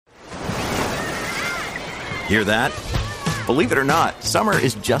Hear that? Believe it or not, summer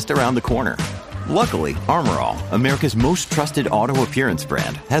is just around the corner. Luckily, Armor All, America's most trusted auto appearance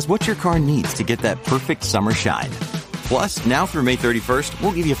brand, has what your car needs to get that perfect summer shine. Plus, now through May 31st,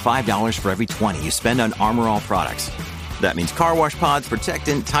 we'll give you $5 for every $20 you spend on Armor All products. That means car wash pods,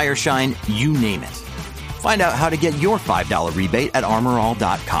 protectant, tire shine, you name it. Find out how to get your $5 rebate at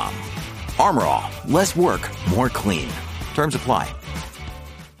armorall.com. Armor All, less work, more clean. Terms apply.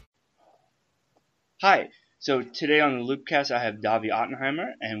 Hi. So today on the Loopcast, I have Davi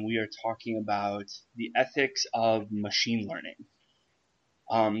Ottenheimer, and we are talking about the ethics of machine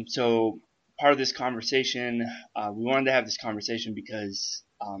learning. So part of this conversation, we wanted to have this conversation because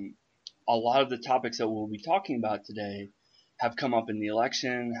a lot of the topics that we'll be talking about today have come up in the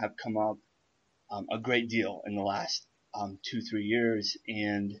election, have come up a great deal in the last 2-3 years.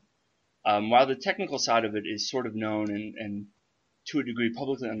 And while the technical side of it is sort of known and to a degree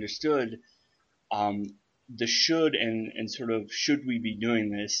publicly understood, the should and sort of should we be doing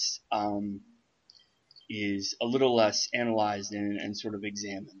this is a little less analyzed and sort of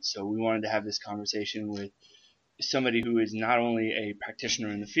examined. So we wanted to have this conversation with somebody who is not only a practitioner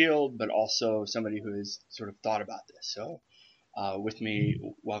in the field, but also somebody who has sort of thought about this. So with me,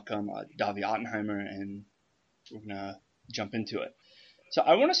 welcome Davi Ottenheimer, and we're going to jump into it. So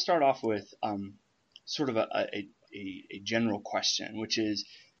I want to start off with sort of a general question, which is,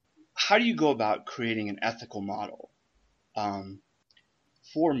 how do you go about creating an ethical model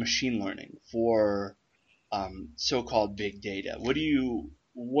for machine learning, for so-called big data?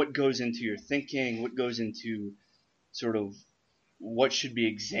 What goes into your thinking? What goes into sort of what should be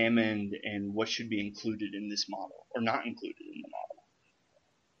examined and what should be included in this model or not included in the model?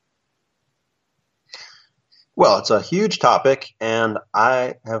 Well, it's a huge topic, and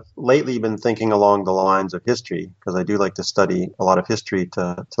I have lately been thinking along the lines of history, because I do like to study a lot of history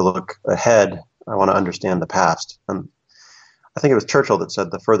to look ahead. I want to understand the past. And I think it was Churchill that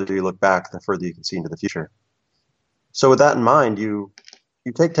said, the further you look back, the further you can see into the future. So with that in mind, you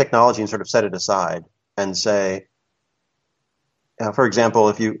take technology and sort of set it aside and say, for example,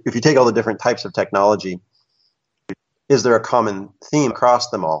 if you take all the different types of technology, is there a common theme across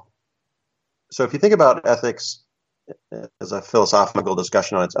them all? So if you think about ethics as a philosophical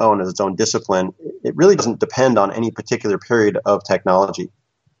discussion on its own, as its own discipline, it really doesn't depend on any particular period of technology.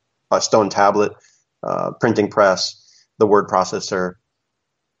 A stone tablet, printing press, the word processor.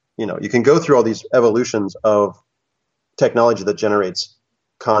 You can go through all these evolutions of technology that generates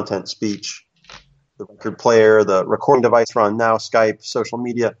content, speech, the record player, the recording device we're on now, Skype, social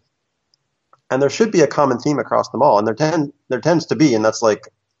media. And there should be a common theme across them all. And there tends to be, and it's like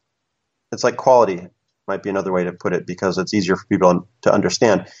quality, might be another way to put it, because it's easier for people to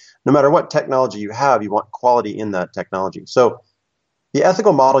understand. No matter what technology you have, you want quality in that technology. So the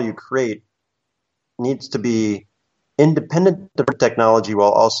ethical model you create needs to be independent of technology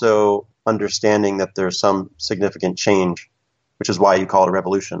while also understanding that there's some significant change, which is why you call it a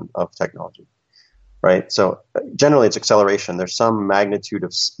revolution of technology, right? So generally it's acceleration. There's some magnitude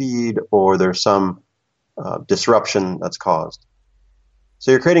of speed, or there's some disruption that's caused. So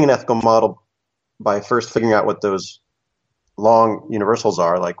you're creating an ethical model by first figuring out what those long universals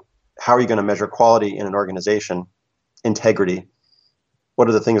are, like how are you going to measure quality in an organization, integrity, what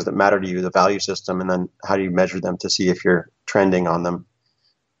are the things that matter to you, the value system, and then how do you measure them to see if you're trending on them.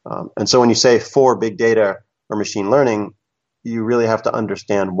 And so when you say for big data or machine learning, you really have to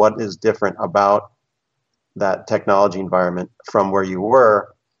understand what is different about that technology environment from where you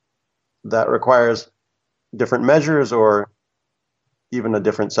were that requires different measures or even a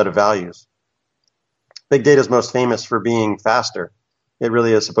different set of values. Big data is most famous for being faster. It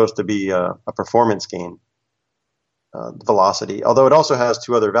really is supposed to be a performance gain, velocity, although it also has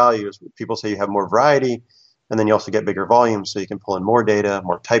two other values. People say you have more variety, and then you also get bigger volumes, so you can pull in more data,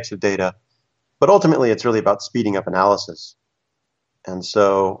 more types of data. But ultimately, it's really about speeding up analysis. And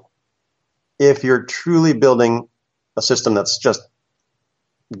so if you're truly building a system that's just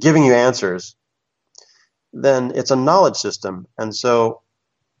giving you answers, then it's a knowledge system. And so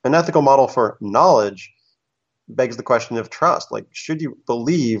an ethical model for knowledge begs the question of trust. Like, should you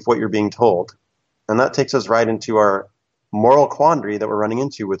believe what you're being told? And that takes us right into our moral quandary that we're running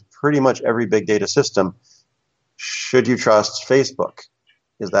into with pretty much every big data system. Should you trust Facebook?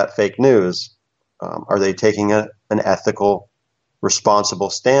 Is that fake news? Are they taking an ethical, responsible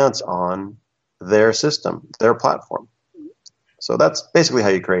stance on their system, their platform? So that's basically how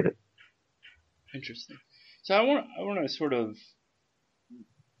you create it. Interesting. So I want to sort of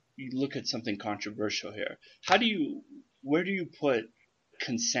look at something controversial here. Where do you put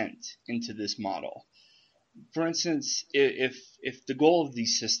consent into this model? for instance, if the goal of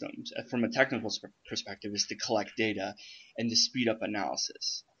these systems, from a technical perspective, is to collect data and to speed up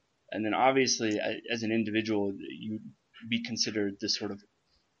analysis, and then obviously as an individual you'd be considered this sort of,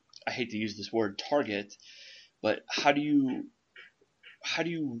 I hate to use this word, target, but how do you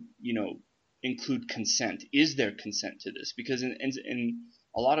include consent? Is there consent to this? Because in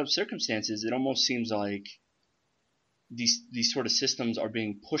a lot of circumstances, it almost seems like these sort of systems are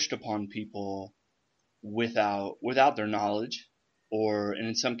being pushed upon people without their knowledge, or and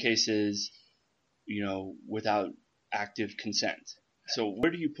in some cases, without active consent. So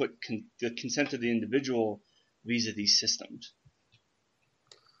where do you put the consent of the individual vis-a-vis these systems?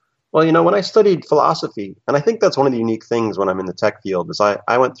 Well, when I studied philosophy, and I think that's one of the unique things when I'm in the tech field, is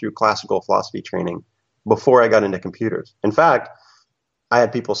I went through classical philosophy training before I got into computers. In fact, I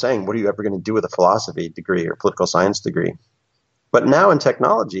had people saying, what are you ever going to do with a philosophy degree or political science degree? But now in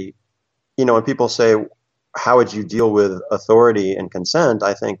technology, when people say, how would you deal with authority and consent?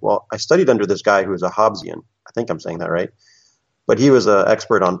 I think, well, I studied under this guy who was a Hobbesian. I think I'm saying that right. But he was an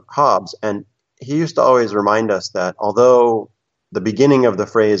expert on Hobbes, and he used to always remind us that although the beginning of the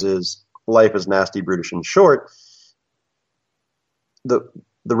phrase is life is nasty, brutish, and short, the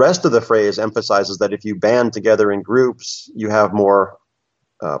rest of the phrase emphasizes that if you band together in groups, you have more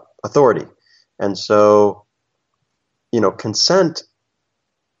authority. And so, consent,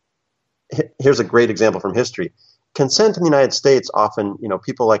 here's a great example from history. Consent in the United States often,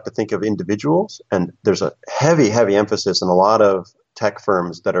 people like to think of individuals, and there's a heavy, heavy emphasis in a lot of tech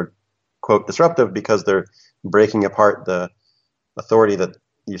firms that are, quote, disruptive because they're breaking apart the authority that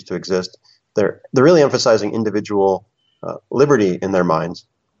used to exist. They're really emphasizing individual liberty in their minds.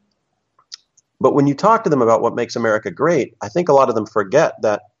 But when you talk to them about what makes America great, I think a lot of them forget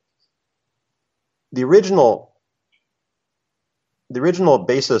that the original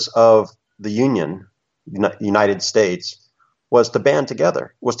basis of the Union, United States, was to band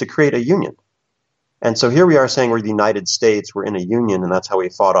together, was to create a union. And so here we are saying we're the United States, we're in a union, and that's how we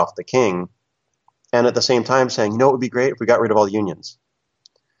fought off the king. And at the same time saying, it would be great if we got rid of all unions.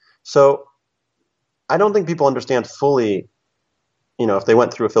 So I don't think people understand fully, if they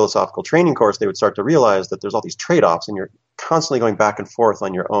went through a philosophical training course, they would start to realize that there's all these trade-offs and you're constantly going back and forth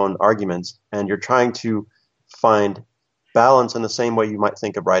on your own arguments, and you're trying to find balance in the same way you might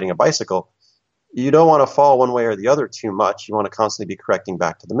think of riding a bicycle. You don't want to fall one way or the other too much. You want to constantly be correcting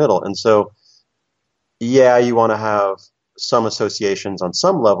back to the middle. And so, yeah, you want to have some associations on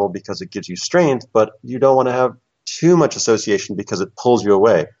some level because it gives you strength, but you don't want to have too much association because it pulls you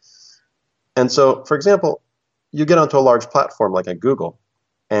away. And so, for example, you get onto a large platform like a Google,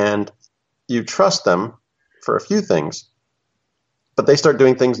 and you trust them for a few things, but they start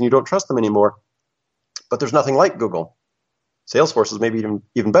doing things and you don't trust them anymore. But there's nothing like Google. Salesforce is maybe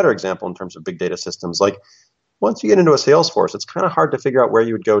even better example in terms of big data systems. Like, once you get into a Salesforce, it's kind of hard to figure out where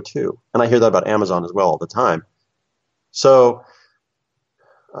you would go to. And I hear that about Amazon as well all the time. So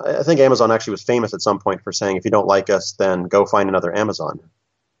I think Amazon actually was famous at some point for saying, if you don't like us, then go find another Amazon,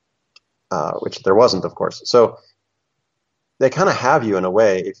 which there wasn't, of course. So they kind of have you in a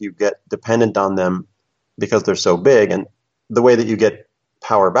way if you get dependent on them because they're so big. And the way that you get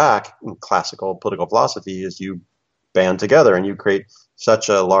power back in classical political philosophy is you band together and you create such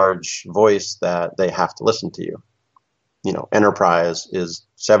a large voice that they have to listen to you. Enterprise is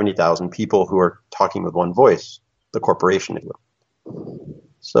 70,000 people who are talking with one voice, the corporation, if you will.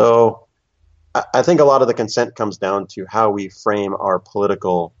 So I think a lot of the consent comes down to how we frame our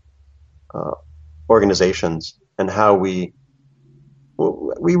political organizations and how we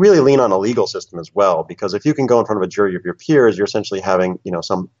really lean on a legal system as well, because if you can go in front of a jury of your peers, you're essentially having,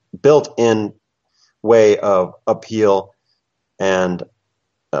 some built-in way of appeal and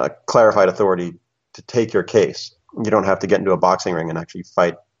clarified authority to take your case. You don't have to get into a boxing ring and actually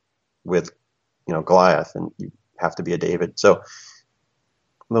fight with, Goliath, and you have to be a David. So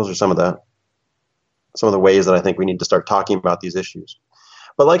those are some of the ways that I think we need to start talking about these issues.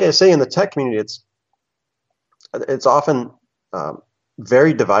 But like I say, in the tech community, it's often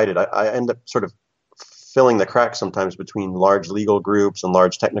very divided. I end up sort of filling the cracks sometimes between large legal groups and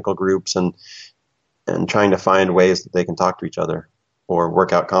large technical groups, and trying to find ways that they can talk to each other or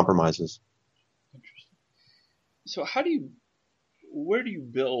work out compromises. Interesting. So where do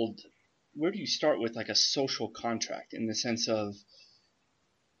you start with like a social contract, in the sense of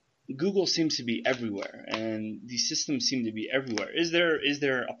Google seems to be everywhere and these systems seem to be everywhere? Is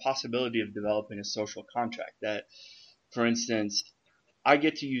there a possibility of developing a social contract that, for instance, I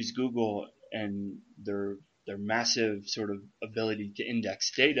get to use Google and their massive sort of ability to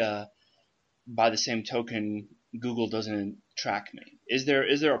index data? By the same token, Google doesn't track me? Is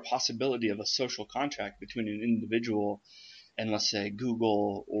there a possibility of a social contract between an individual and, let's say,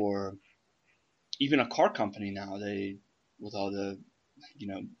 Google, or even a car company now, they, with all the,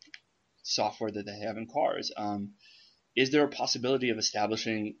 software that they have in cars, is there a possibility of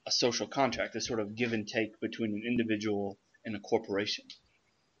establishing a social contract, a sort of give and take between an individual and a corporation?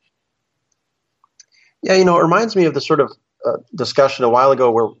 Yeah, it reminds me of the sort of discussion a while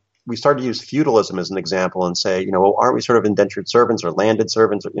ago where we started to use feudalism as an example and say, well, aren't we sort of indentured servants or landed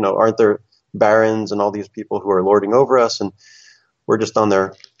servants? Or, aren't there barons and all these people who are lording over us, and we're just on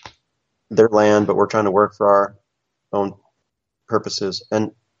their land, but we're trying to work for our own purposes.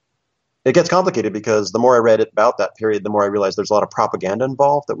 And it gets complicated because the more I read about that period, the more I realized there's a lot of propaganda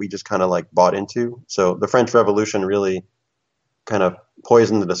involved that we just kind of like bought into. So the French Revolution really kind of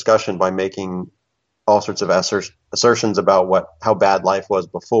poisoned the discussion by making all sorts of assertions about how bad life was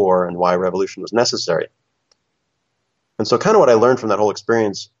before and why revolution was necessary. And so kind of what I learned from that whole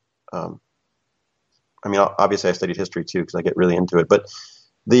experience, obviously I studied history too because I get really into it, but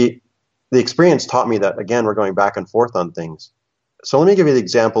the experience taught me that, again, we're going back and forth on things. So let me give you the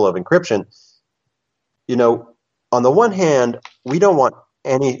example of encryption. On the one hand, we don't want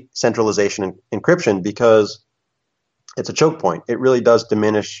any centralization in encryption because it's a choke point. It really does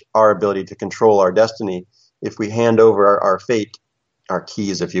diminish our ability to control our destiny if we hand over our fate, our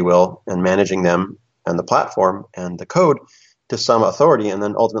keys, if you will, and managing them and the platform and the code to some authority, and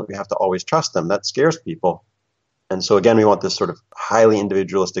then ultimately we have to always trust them. That scares people. And so again, we want this sort of highly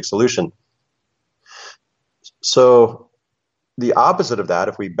individualistic solution. So the opposite of that,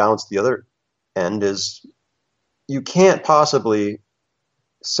 if we bounce the other end, is you can't possibly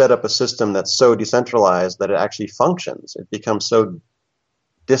set up a system that's so decentralized that it actually functions. It becomes so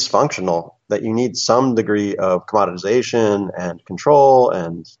dysfunctional that you need some degree of commoditization and control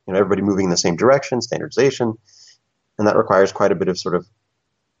and everybody moving in the same direction, standardization, and that requires quite a bit of sort of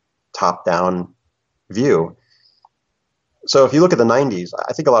top-down view. So if you look at the 90s,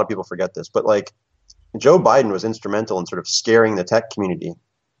 I think a lot of people forget this, but like Joe Biden was instrumental in sort of scaring the tech community,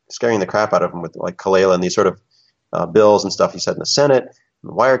 scaring the crap out of them with like Kalila and these sort of bills and stuff he said in the Senate,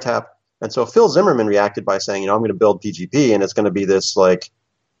 and wiretap. And so Phil Zimmerman reacted by saying, I'm going to build PGP, and it's going to be this like,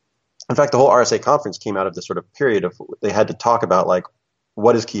 in fact, the whole RSA conference came out of this sort of period of they had to talk about like,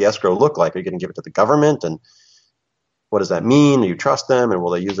 what does key escrow look like? Are you going to give it to the government? And what does that mean? Do you trust them? And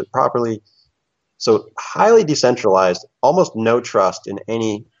will they use it properly? So highly decentralized, almost no trust in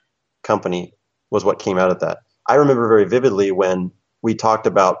any company was what came out of that. I remember very vividly when we talked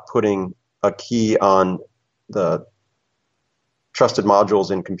about putting a key on the trusted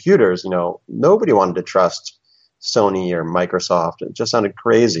modules in computers. Nobody wanted to trust Sony or Microsoft. It just sounded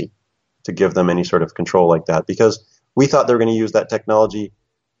crazy to give them any sort of control like that because we thought they were going to use that technology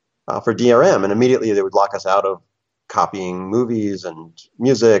for DRM, and immediately they would lock us out of copying movies and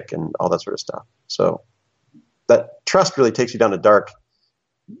music and all that sort of stuff. So that trust really takes you down a dark,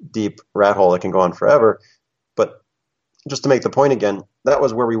 deep rat hole that can go on forever. But just to make the point again, that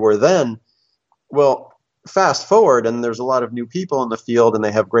was where we were then. Well, fast forward, and there's a lot of new people in the field, and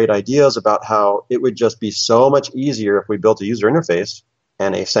they have great ideas about how it would just be so much easier if we built a user interface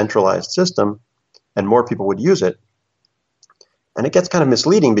and a centralized system, and more people would use it. And it gets kind of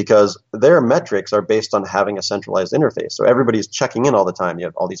misleading because their metrics are based on having a centralized interface. So everybody's checking in all the time. You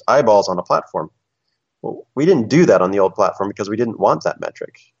have all these eyeballs on a platform. Well, we didn't do that on the old platform because we didn't want that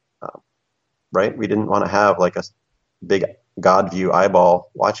metric, right? We didn't want to have like a big God view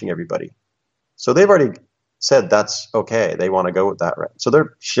eyeball watching everybody. So they've already said that's okay. They want to go with that, right? So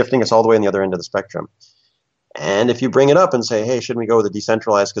they're shifting us all the way on the other end of the spectrum. And if you bring it up and say, hey, shouldn't we go with a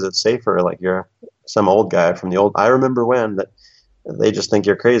decentralized because it's safer? Like you're some old guy from the old, I remember when, that they just think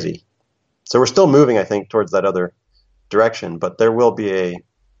you're crazy. So we're still moving, I think, towards that other direction, but there will be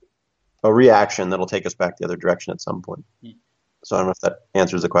a reaction that'll take us back the other direction at some point. So I don't know if that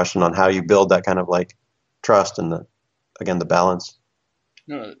answers the question on how you build that kind of like trust and the balance.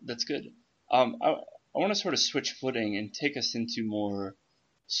 No, that's good. I want to sort of switch footing and take us into more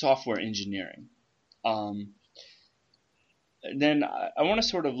software engineering. Then I want to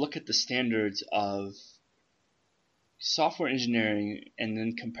sort of look at the standards of software engineering and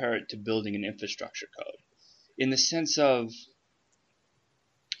then compare it to building an infrastructure code, in the sense of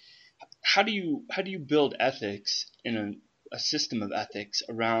how do you build ethics in a system of ethics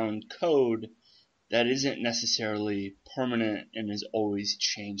around code that isn't necessarily permanent and is always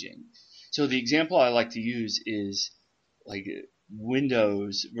changing. So the example I like to use is like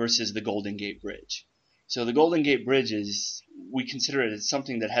Windows versus the Golden Gate Bridge. So the Golden Gate Bridge we consider it as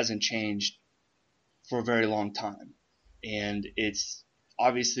something that hasn't changed for a very long time. And it's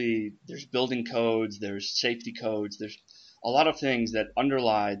obviously there's building codes, there's safety codes, there's a lot of things that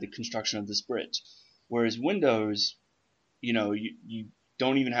underlie the construction of this bridge. Whereas Windows, you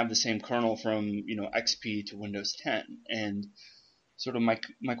don't even have the same kernel from, XP to Windows 10. And sort of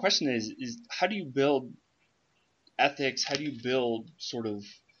my question is how do you build ethics? How do you build sort of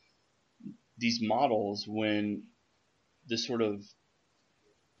these models when the sort of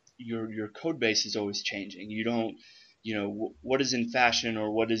your code base is always changing? You don't, what is in fashion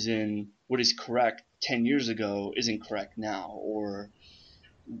or what is correct 10 years ago isn't correct now, or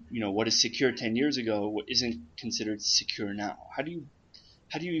what is secure 10 years ago isn't considered secure now. How do you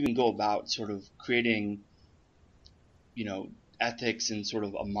even go about sort of creating ethics and sort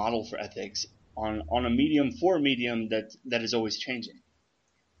of a model for ethics on a medium for a medium that is always changing?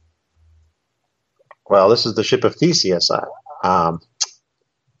 Well, this is the ship of Theseus.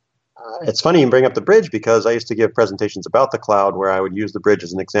 It's funny you bring up the bridge because I used to give presentations about the cloud where I would use the bridge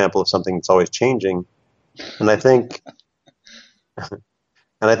as an example of something that's always changing. And I think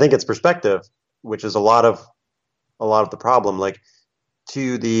it's perspective, which is a lot of the problem. Like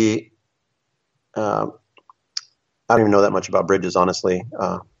to the I don't even know that much about bridges, honestly.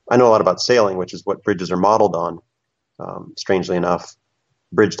 I know a lot about sailing, which is what bridges are modeled on. Strangely enough,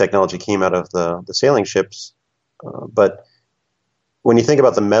 bridge technology came out of the sailing ships. But when you think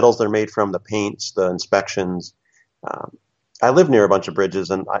about the metals they're made from, the paints, the inspections, I live near a bunch of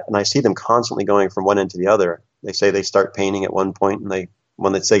bridges, and I see them constantly going from one end to the other. They say they start painting at one point, and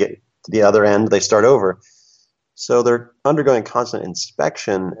when they get to the other end, they start over. So they're undergoing constant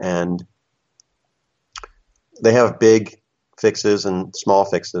inspection, and they have big fixes and small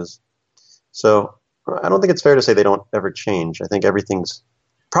fixes. So I don't think it's fair to say they don't ever change. I think everything's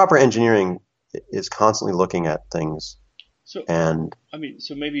proper engineering is constantly looking at things. So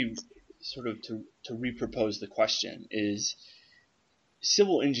maybe sort of to repropose the question is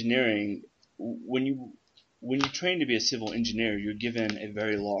civil engineering. When you train to be a civil engineer, you're given a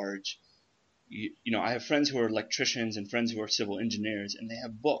very large. I have friends who are electricians and friends who are civil engineers, and they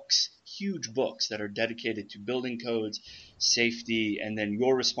have books, huge books that are dedicated to building codes, safety, and then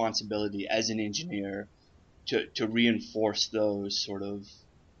your responsibility as an engineer to reinforce those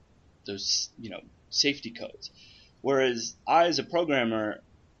safety codes. Whereas I, as a programmer,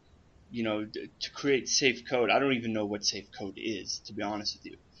 to create safe code, I don't even know what safe code is, to be honest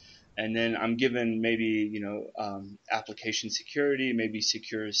with you. And then I'm given maybe, application security, maybe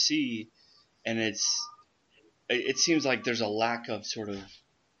secure C, and it seems like there's a lack of sort of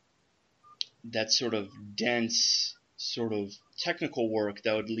that sort of dense sort of technical work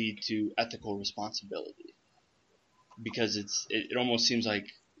that would lead to ethical responsibility, because it almost seems like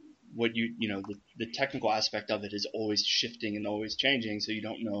what the technical aspect of it is always shifting and always changing, so you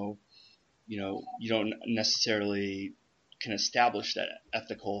don't know, you don't necessarily can establish that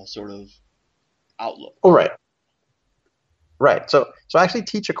ethical sort of outlook. Oh, right. So I actually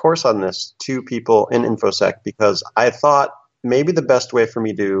teach a course on this to people in InfoSec because I thought maybe the best way for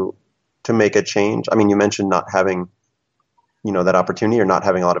me to make a change. I mean, you mentioned not having, that opportunity or not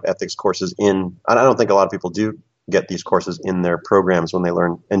having a lot of ethics courses in. I don't think a lot of people do get these courses in their programs when they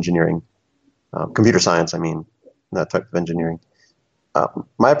learn engineering, computer science. I mean, that type of engineering.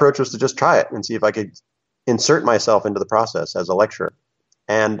 My approach was to just try it and see if I could insert myself into the process as a lecturer.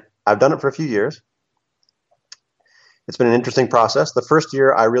 And I've done it for a few years. It's been an interesting process. The first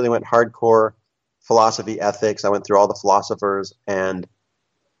year, I really went hardcore philosophy, ethics. I went through all the philosophers and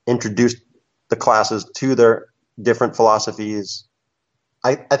introduced the classes to their different philosophies.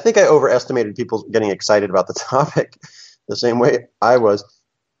 I think I overestimated people getting excited about the topic the same way I was,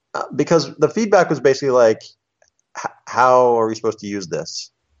 because the feedback was basically like, how are we supposed to use this?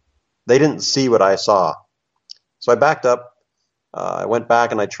 They didn't see what I saw. So I backed up. I went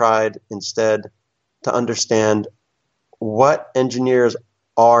back and I tried instead to understand what engineers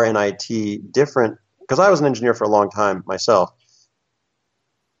are in IT different, because I was an engineer for a long time myself.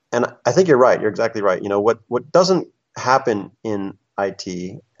 And I think you're right. You're exactly right. What doesn't happen in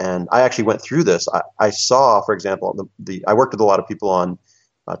IT, and I actually went through this. I saw, for example, I worked with a lot of people on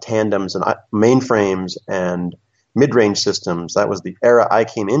tandems and mainframes and mid-range systems. That was the era I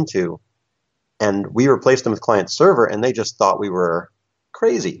came into. And we replaced them with client server, and they just thought we were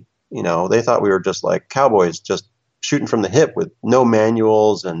crazy. They thought we were just like cowboys, just shooting from the hip with no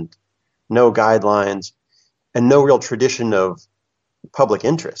manuals and no guidelines and no real tradition of public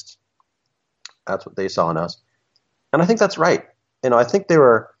interest. That's what they saw in us. And I think that's right. I think they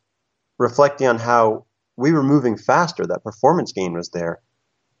were reflecting on how we were moving faster. That performance gain was there.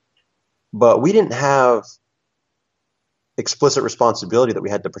 But we didn't have explicit responsibility that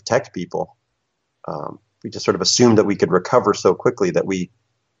we had to protect people. We just sort of assumed that we could recover so quickly that we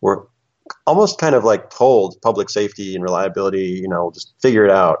were almost kind of like told public safety and reliability, just figure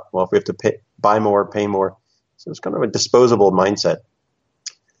it out. Well, if we have to buy more, pay more. So it's kind of a disposable mindset.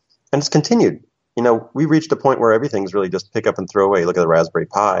 And it's continued. We reached a point where everything's really just pick up and throw away. Look at the Raspberry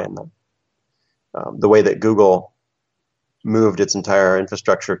Pi and the way that Google moved its entire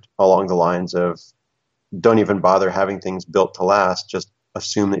infrastructure along the lines of don't even bother having things built to last, just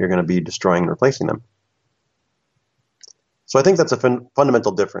assume that you're going to be destroying and replacing them. So I think that's a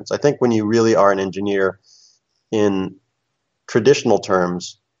fundamental difference. I think when you really are an engineer in traditional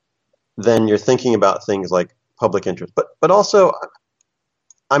terms, then you're thinking about things like public interest. But also,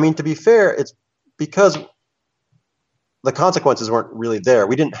 I mean, to be fair, it's because the consequences weren't really there.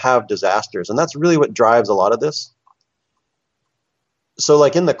 We didn't have disasters, and that's really what drives a lot of this. So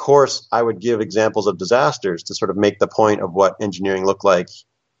like in the course, I would give examples of disasters to sort of make the point of what engineering looked like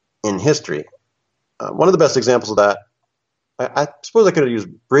in history. One of the best examples of that, I suppose I could have used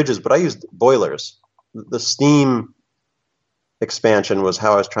bridges, but I used boilers. The steam expansion was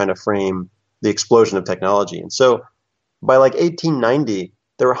how I was trying to frame the explosion of technology. And so by like 1890,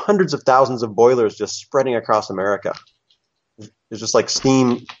 there were hundreds of thousands of boilers just spreading across America. It's just like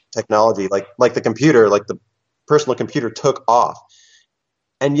steam technology, like the computer, like the personal computer took off.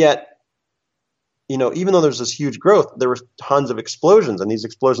 And yet, even though there's this huge growth, there were tons of explosions, and these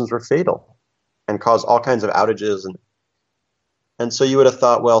explosions were fatal and caused all kinds of outages. And so you would have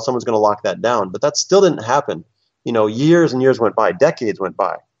thought, well, someone's going to lock that down. But that still didn't happen. Years and years went by, decades went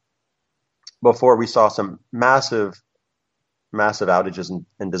by, before we saw some massive, massive outages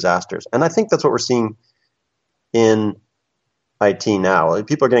and disasters. And I think that's what we're seeing in IT now.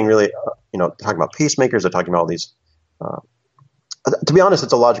 People are getting really, talking about pacemakers. They're talking about all these. To be honest,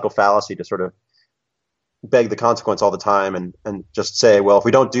 it's a logical fallacy to sort of beg the consequence all the time and just say, well, if we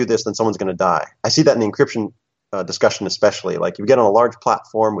don't do this, then someone's going to die. I see that in the encryption discussion especially. Like you get on a large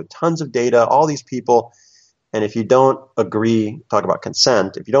platform with tons of data, all these people, and if you don't agree, talk about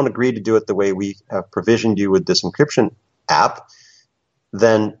consent, if you don't agree to do it the way we have provisioned you with this encryption app,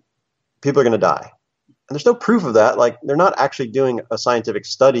 then people are going to die. And there's no proof of that. Like they're not actually doing a scientific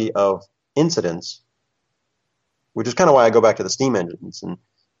study of incidents, which is kind of why I go back to the steam engines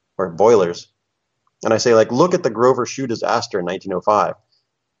or boilers. And I say, like, look at the Grover Shoe disaster in 1905.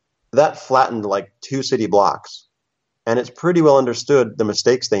 That flattened like 2 city blocks. And it's pretty well understood the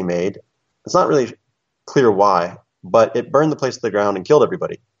mistakes they made. It's not really clear why, but it burned the place to the ground and killed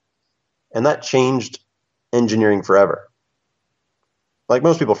everybody. And that changed engineering forever. Like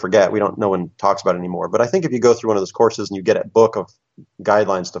most people forget, no one talks about it anymore. But I think if you go through one of those courses and you get a book of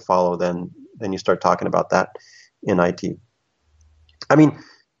guidelines to follow, then you start talking about that in IT. I mean,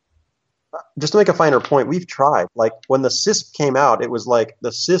 just to make a finer point, we've tried. Like when the CISP came out, it was like the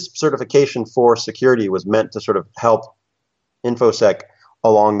CISP certification for security was meant to sort of help InfoSec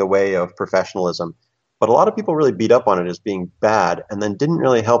along the way of professionalism. But a lot of people really beat up on it as being bad and then didn't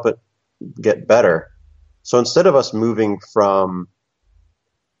really help it get better. So instead of us moving from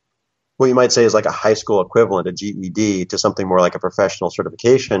what you might say is like a high school equivalent, a GED, to something more like a professional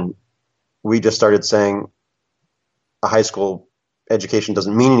certification, we just started saying a high school education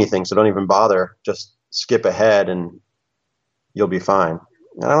doesn't mean anything, so don't even bother. Just skip ahead and you'll be fine.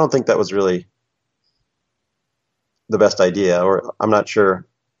 And I don't think that was really the best idea, or I'm not sure.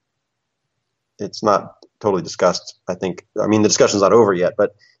 It's not totally discussed, I think. I mean, the discussion's not over yet,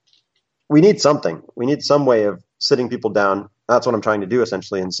 but we need something. We need some way of sitting people down. That's what I'm trying to do,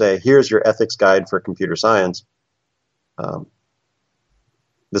 essentially, and say, here's your ethics guide for computer science.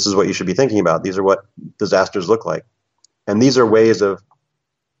 This is what you should be thinking about. These are what disasters look like. And these are ways of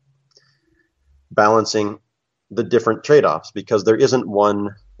balancing the different trade-offs, because there isn't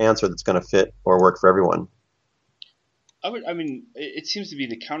one answer that's going to fit or work for everyone. It seems to be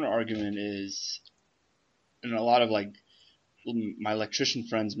the counter argument is, and a lot of like my electrician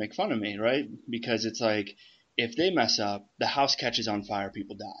friends make fun of me, right? Because it's like, if they mess up, the house catches on fire,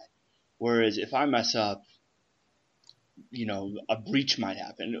 people die. Whereas if I mess up, a breach might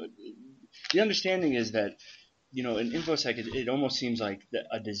happen. The understanding is that, in InfoSec, it almost seems like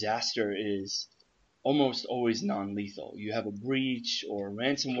a disaster is almost always non-lethal. You have a breach or a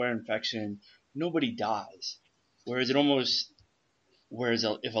ransomware infection, nobody dies. Whereas if an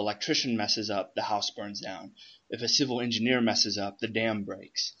electrician messes up, the house burns down. If a civil engineer messes up, the dam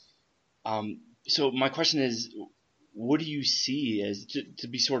breaks. So my question is, what do you see as, to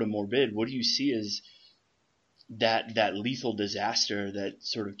be sort of morbid, what do you see as that lethal disaster that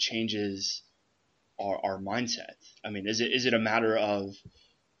sort of changes our mindset? I mean, is it a matter of,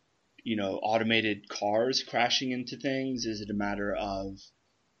 automated cars crashing into things? Is it a matter of,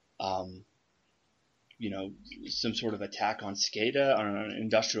 some sort of attack on SCADA, on an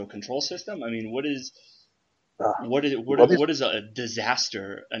industrial control system? I mean, what is Uh, what is well, what is a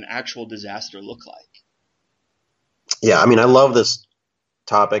disaster, an actual disaster, look like? yeah, I mean, I love this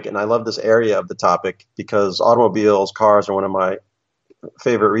topic and I love this area of the topic because automobiles, cars are one of my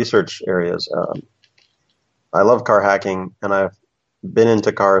favorite research areas. I love car hacking and I've been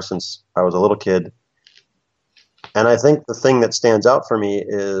into cars since I was a little kid. And I think the thing that stands out for me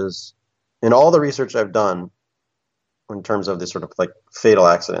is in all the research I've done in terms of this sort of like fatal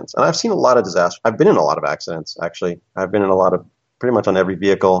accidents, and I've seen a lot of disasters. I've been in a lot of accidents, actually. I've been in a lot of pretty much on every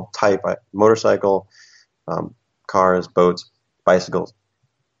vehicle type, motorcycle, cars, boats, bicycles.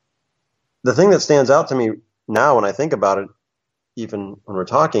 The thing that stands out to me now when I think about it, even when we're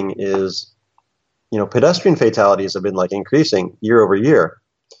talking, is, pedestrian fatalities have been like increasing year over year.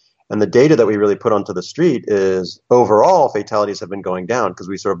 And the data that we really put onto the street is overall fatalities have been going down because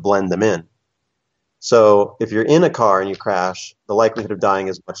we sort of blend them in. So if you're in a car and you crash, the likelihood of dying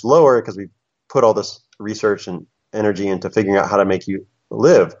is much lower because we put all this research and energy into figuring out how to make you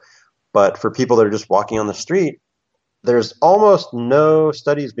live. But for people that are just walking on the street, there's almost no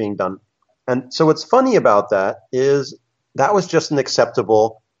studies being done. And so what's funny about that is that was just an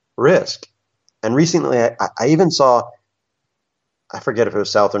acceptable risk. And recently I even saw, I forget if it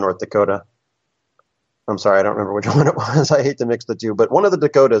was South or North Dakota. I'm sorry, I don't remember which one it was. I hate to mix the two. But one of the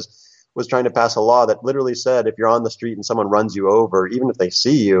Dakotas was trying to pass a law that literally said if you're on the street and someone runs you over, even if they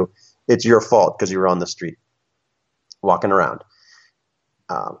see you, it's your fault because you were on the street walking around.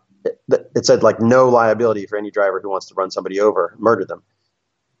 It said like no liability for any driver who wants to run somebody over, murder them.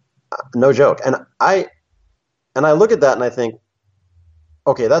 No joke. And I look at that and I think,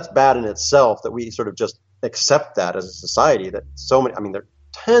 okay, that's bad in itself that we sort of just accept that as a society, that so many, I mean, there are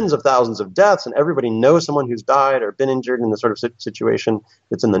tens of thousands of deaths and everybody knows someone who's died or been injured in this sort of situation.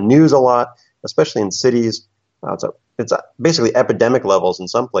 It's in the news a lot, especially in cities. It's basically epidemic levels in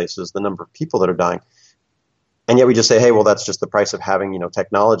some places, the number of people that are dying. And yet we just say, hey, well, that's just the price of having,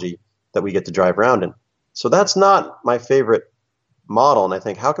 technology that we get to drive around in. So that's not my favorite model. And I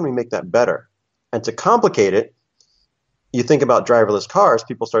think, how can we make that better? And to complicate it, you think about driverless cars,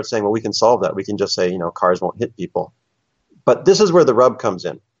 people start saying, well, we can solve that. We can just say, cars won't hit people. But this is where the rub comes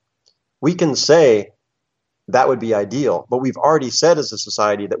in. We can say that would be ideal, but we've already said as a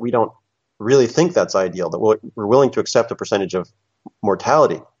society that we don't really think that's ideal, that we're willing to accept a percentage of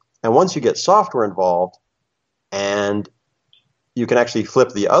mortality. And once you get software involved and you can actually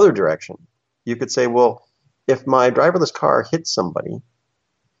flip the other direction, you could say, well, if my driverless car hits somebody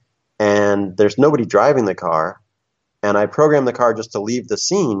and there's nobody driving the car, and I program the car just to leave the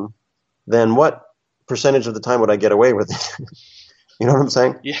scene, then what percentage of the time would I get away with it? You know what I'm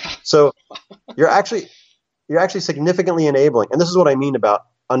saying? Yeah. So you're actually significantly enabling, and this is what I mean about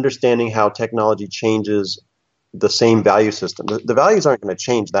understanding how technology changes the same value system. The values aren't going to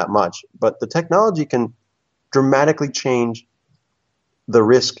change that much, but the technology can dramatically change the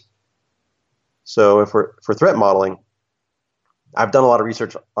risk. So for threat modeling, I've done a lot of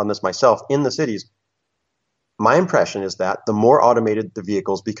research on this myself in the cities. My impression is that the more automated the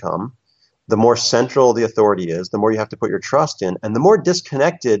vehicles become, the more central the authority is, the more you have to put your trust in, and the more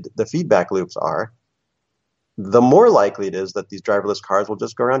disconnected the feedback loops are, the more likely it is that these driverless cars will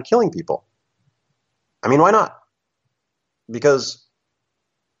just go around killing people. I mean, why not? Because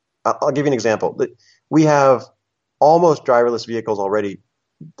I'll give you an example. We have almost driverless vehicles already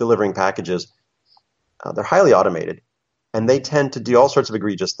delivering packages. They're highly automated, and they tend to do all sorts of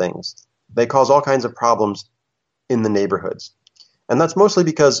egregious things. They cause all kinds of problems in the neighborhoods. And that's mostly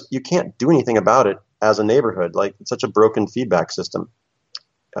because you can't do anything about it as a neighborhood. Like, it's such a broken feedback system.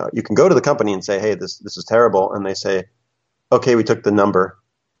 You can go to the company and say, hey, this is terrible. And they say, okay, we took the number.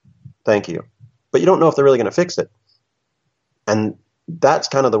 Thank you. But you don't know if they're really going to fix it. And that's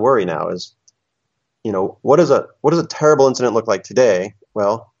kind of the worry now is, what does a terrible incident look like today?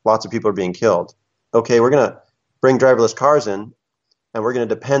 Well, lots of people are being killed. Okay, we're going to bring driverless cars in, and we're going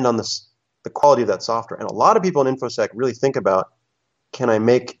to depend on the quality of that software. And a lot of people in InfoSec really think about, can I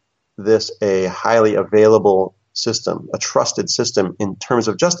make this a highly available system, a trusted system in terms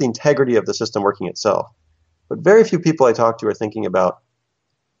of just the integrity of the system working itself? But very few people I talk to are thinking about,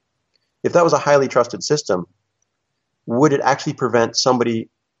 if that was a highly trusted system, would it actually prevent somebody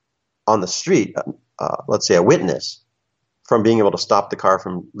on the street, let's say a witness, from being able to stop the car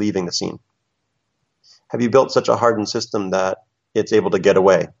from leaving the scene? Have you built such a hardened system that it's able to get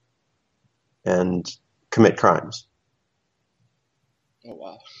away and commit crimes? Oh,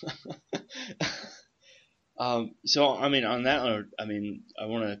 wow. So, I mean, on that note, I mean, I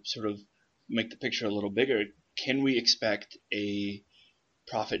want to sort of make the picture a little bigger. Can we expect a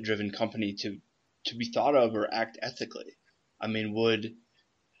profit-driven company to to be thought of or act ethically? I mean, would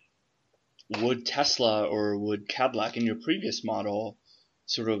Tesla or would Cadillac in your previous model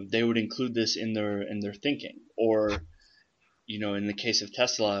sort of, they would include this in their thinking? Or, in the case of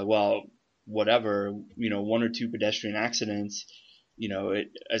Tesla, well, whatever, one or two pedestrian accidents,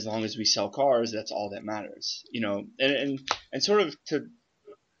 as long as we sell cars, that's all that matters. And sort of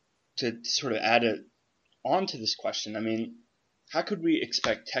to sort of add it onto this question, I mean, how could we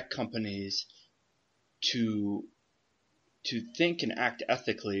expect tech companies to think and act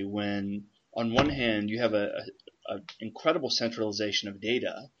ethically when on one hand you have a incredible centralization of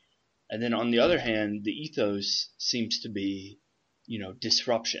data, and then on the other hand the ethos seems to be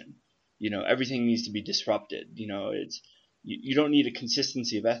disruption. Everything needs to be disrupted. It's you don't need a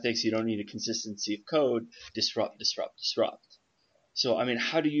consistency of ethics, you don't need a consistency of code. Disrupt. So I mean,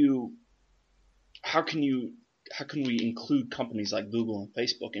 how can we include companies like Google and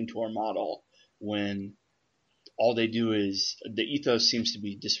Facebook into our model when all they do is, the ethos seems to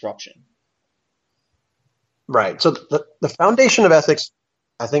be disruption? Right. So the foundation of ethics,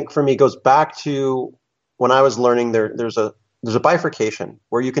 I think for me, goes back to when I was learning. There's a bifurcation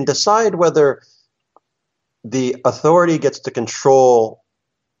where you can decide whether the authority gets to control.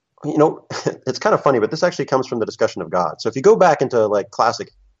 It's kind of funny, but this actually comes from the discussion of God. So if you go back into like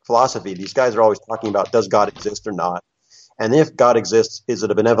classic philosophy, these guys are always talking about, does God exist or not? And if God exists, is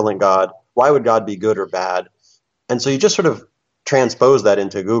it a benevolent God? Why would God be good or bad? And so you just sort of transpose that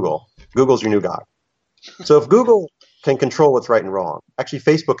into Google. Google's your new God. So if Google can control what's right and wrong, actually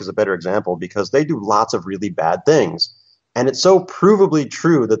Facebook is a better example because they do lots of really bad things. And it's so provably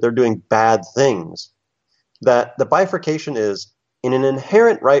true that they're doing bad things that the bifurcation is, in an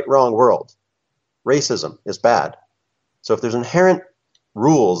inherent right-wrong world, racism is bad. So if there's inherent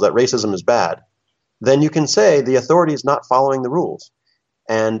rules that racism is bad, then you can say the authority is not following the rules.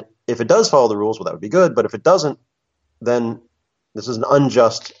 And if it does follow the rules, well, that would be good. But if it doesn't, then this is an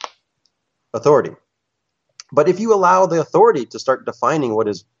unjust authority. But if you allow the authority to start defining what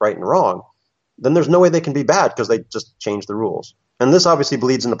is right and wrong, then there's no way they can be bad because they just change the rules. And this obviously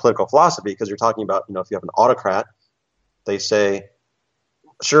bleeds into political philosophy because you're talking about, if you have an autocrat, they say,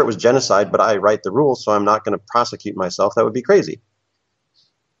 sure, it was genocide, but I write the rules, so I'm not going to prosecute myself. That would be crazy.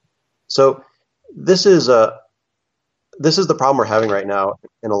 So this is the problem we're having right now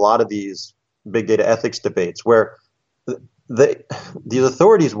in a lot of these big data ethics debates, where these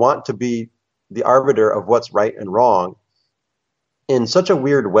authorities want to be the arbiter of what's right and wrong in such a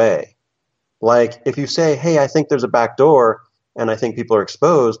weird way. Like if you say, hey, I think there's a back door and I think people are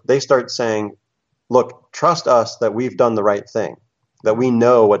exposed, they start saying, look, trust us that we've done the right thing, that we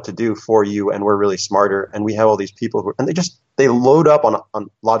know what to do for you and we're really smarter and we have all these people and they load up on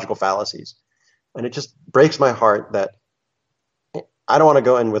logical fallacies. And it just breaks my heart that I don't want to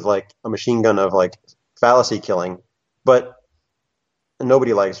go in with like a machine gun of like fallacy killing, but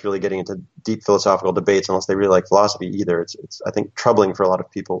nobody likes really getting into deep philosophical debates unless they really like philosophy either. It's I think troubling for a lot of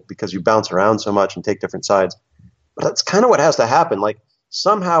people because you bounce around so much and take different sides. But that's kind of what has to happen. Like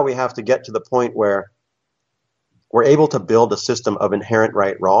somehow we have to get to the point where we're able to build a system of inherent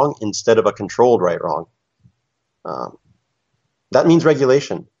right-wrong instead of a controlled right-wrong. That means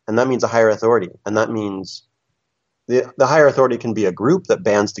regulation, and that means a higher authority, and that means the higher authority can be a group that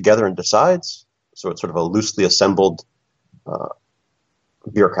bands together and decides. So it's sort of a loosely assembled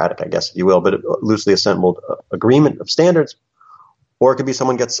bureaucratic, I guess, if you will, but a loosely assembled agreement of standards, or it could be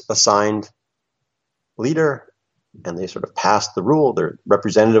someone gets assigned leader and they sort of pass the rule. They're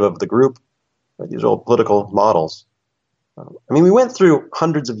representative of the group. Right? These are all political models. I mean, we went through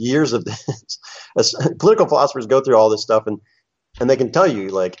hundreds of years of this. As political philosophers go through all this stuff, and they can tell you,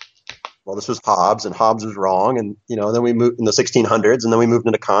 like, well, this was Hobbes, and Hobbes was wrong, and then we moved in the 1600s, and then we moved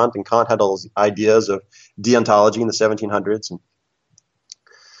into Kant, and Kant had all those ideas of deontology in the 1700s, and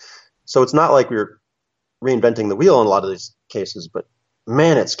so it's not like we're reinventing the wheel in a lot of these cases, but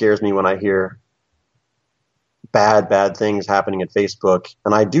man, it scares me when I hear bad things happening at Facebook.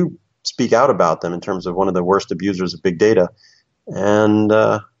 And I do speak out about them in terms of one of the worst abusers of big data. And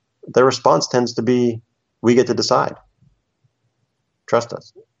their response tends to be, we get to decide. Trust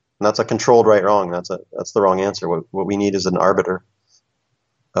us. And that's a controlled right-wrong. That's the wrong answer. What we need is an arbiter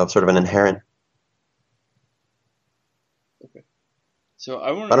of sort of an inherent. Okay. So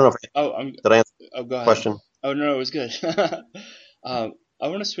I want. I don't know if did I answer go the ahead. question? Oh no, it was good. I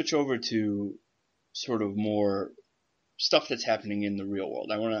want to switch over to sort of more stuff that's happening in the real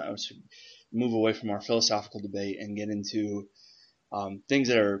world. I want to move away from our philosophical debate and get into things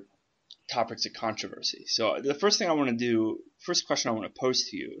that are topics of controversy. So the first question I want to pose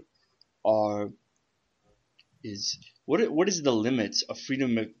to you is what is the limits of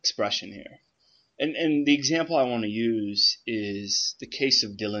freedom of expression here? And the example I want to use is the case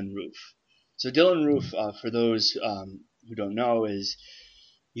of Dylan Roof. So Dylan Roof, for those who don't know, he's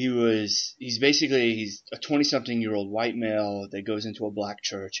a 20-something-year-old white male that goes into a black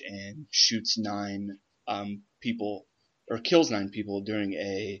church and shoots 9 people, or kills 9 people during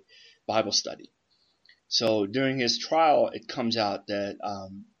a Bible study. So during his trial, it comes out that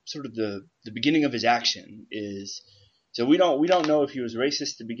sort of the beginning of his action is, so we don't know if he was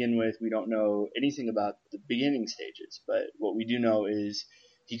racist to begin with. We don't know anything about the beginning stages, but what we do know is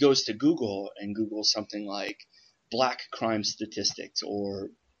he goes to Google and Googles something like black crime statistics or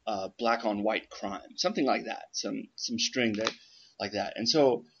black on white crime, something like that, some string that like that. And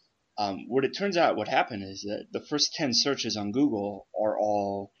so what it turns out, what happened is that the first 10 searches on Google are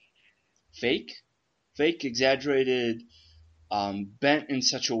all fake, exaggerated, bent in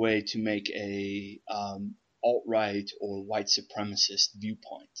such a way to make a alt-right or white supremacist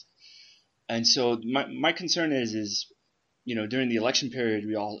viewpoint. And so my concern is during the election period,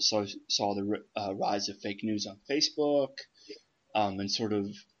 we also saw the rise of fake news on Facebook, and sort of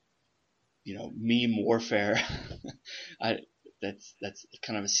meme warfare. That's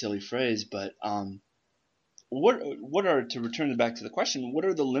kind of a silly phrase, but what are, to return back to the question, what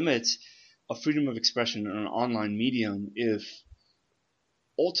are the limits of freedom of expression in an online medium if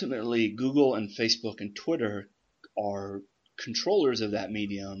ultimately Google and Facebook and Twitter are controllers of that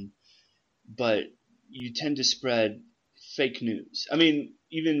medium, but you tend to spread fake news? I mean,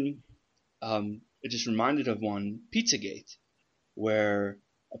 even it just reminded of one, Pizzagate, where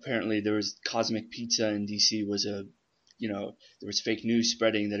apparently there was Cosmic Pizza in DC there was fake news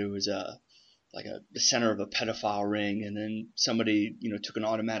spreading that it was the center of a pedophile ring, and then somebody took an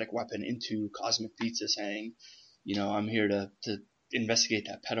automatic weapon into Cosmic Pizza saying, I'm here to investigate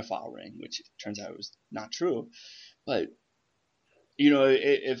that pedophile ring, which it turns out was not true. But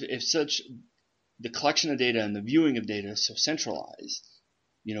if such the collection of data and the viewing of data is so centralized,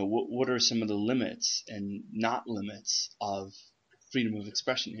 what are some of the limits and not limits of freedom of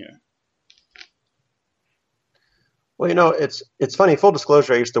expression here? Well, it's funny. Full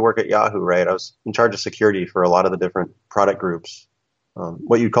disclosure, I used to work at Yahoo, right? I was in charge of security for a lot of the different product groups,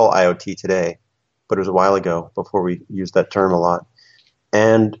 what you'd call IoT today, but it was a while ago before we used that term a lot.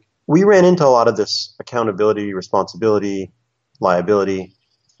 And we ran into a lot of this accountability, responsibility, liability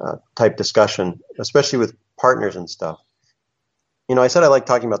type discussion, especially with partners and stuff. I said I like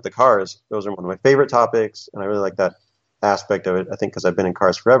talking about the cars. Those are one of my favorite topics, and I really like that aspect of it, I think, because I've been in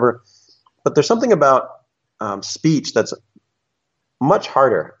cars forever. But there's something about speech that's much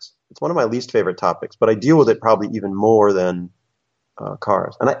harder. It's one of my least favorite topics, but I deal with it probably even more than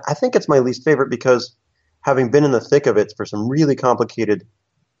cars. And I think it's my least favorite because having been in the thick of it for some really complicated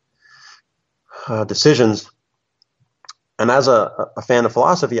decisions, and as a fan of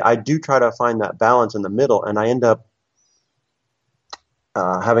philosophy, I do try to find that balance in the middle, and I end up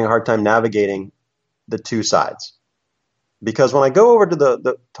having a hard time navigating the two sides. Because when I go over to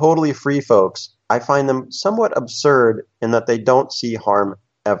the totally free folks, I find them somewhat absurd in that they don't see harm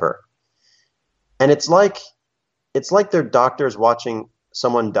ever. And it's like they're doctors watching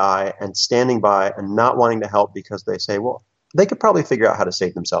someone die and standing by and not wanting to help because they say, well, they could probably figure out how to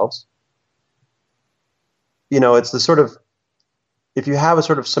save themselves. It's the sort of, if you have a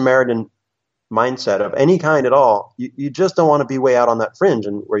sort of Samaritan mindset of any kind at all, you just don't want to be way out on that fringe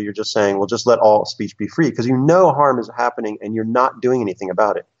and where you're just saying, well, just let all speech be free, because harm is happening and you're not doing anything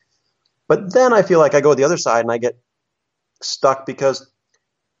about it. But then I feel like I go the other side and I get stuck because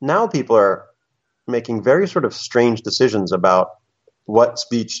now people are making very sort of strange decisions about what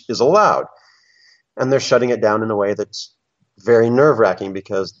speech is allowed. And they're shutting it down in a way that's very nerve-wracking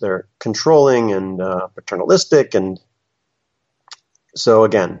because they're controlling and paternalistic. And so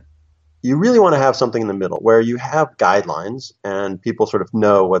again, you really want to have something in the middle where you have guidelines and people sort of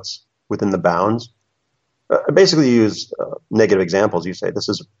know what's within the bounds. Basically, you use negative examples. You say, this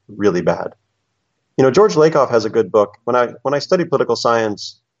is really bad. George Lakoff has a good book. When I studied political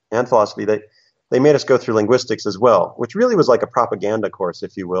science and philosophy, they made us go through linguistics as well, which really was like a propaganda course,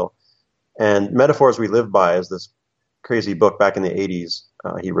 if you will. And Metaphors We Live By is this crazy book back in the 80s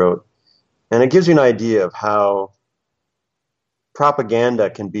he wrote. And it gives you an idea of how propaganda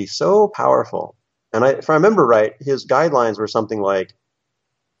can be so powerful. And if I remember right, his guidelines were something like,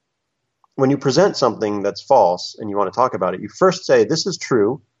 when you present something that's false and you want to talk about it, you first say, this is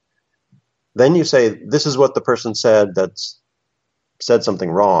true. Then you say, this is what the person said that's said something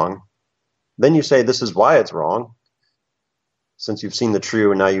wrong. Then you say, this is why it's wrong, since you've seen the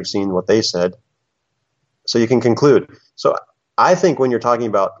true and now you've seen what they said. So you can conclude. So I think when you're talking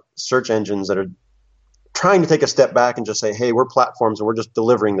about search engines that are trying to take a step back and just say, hey, we're platforms and we're just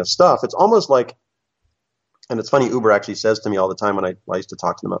delivering this stuff, it's almost like And it's funny, Uber actually says to me all the time when I used to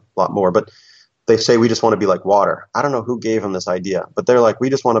talk to them a lot more, but they say we just want to be like water. I don't know who gave them this idea, but they're like, we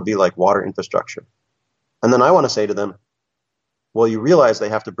just want to be like water infrastructure. And then I want to say to them, well, you realize they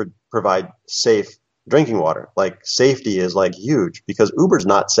have to provide safe drinking water. Like safety is like huge because Uber's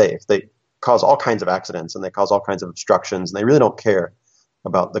not safe. They cause all kinds of accidents and they cause all kinds of obstructions and they really don't care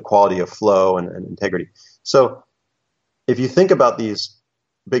about the quality of flow and integrity. So if you think about these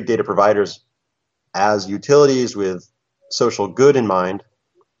big data providers as utilities with social good in mind,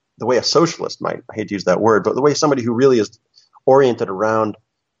 the way a socialist might, I hate to use that word, but the way somebody who really is oriented around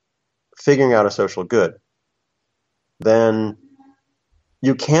figuring out a social good, then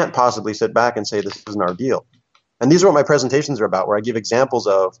you can't possibly sit back and say this isn't our deal. And these are what my presentations are about, where I give examples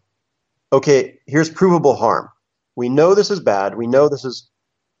of, okay, here's provable harm. We know this is bad. We know this is,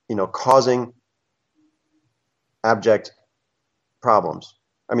 causing abject problems.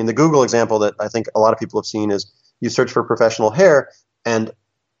 I mean, the Google example that I think a lot of people have seen is you search for professional hair and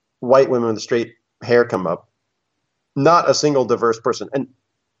white women with straight hair come up, not a single diverse person. And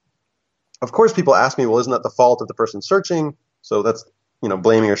of course, people ask me, well, isn't that the fault of the person searching? So that's,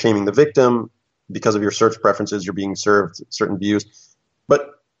 blaming or shaming the victim. Because of your search preferences, you're being served certain views. But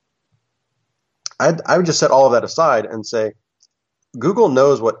I would just set all of that aside and say, Google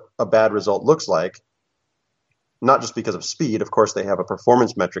knows what a bad result looks like, not just because of speed. Of course, they have a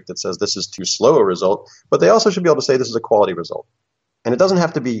performance metric that says this is too slow a result, but they also should be able to say this is a quality result. And it doesn't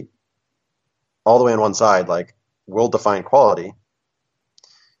have to be all the way on one side, like we'll define quality.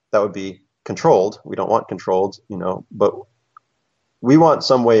 That would be controlled. We don't want controlled, but we want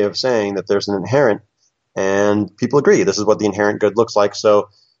some way of saying that there's an inherent, and people agree this is what the inherent good looks like. So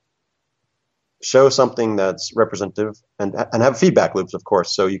show something that's representative and have feedback loops, of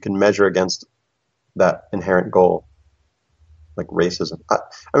course, so you can measure against that inherent goal, like racism. I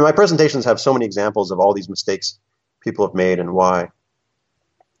mean, my presentations have so many examples of all these mistakes people have made and why.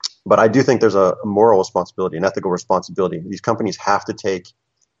 But I do think there's a moral responsibility, an ethical responsibility. These companies have to take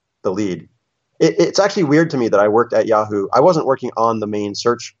the lead. It's actually weird to me that I worked at Yahoo. I wasn't working on the main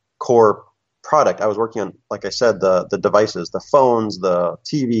search core product. I was working on, like I said, the devices, the phones, the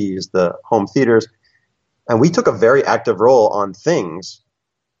TVs, the home theaters. And we took a very active role on things,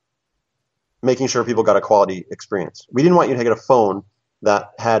 making sure people got a quality experience. We didn't want you to get a phone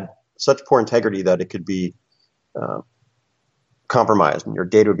that had such poor integrity that it could be compromised and your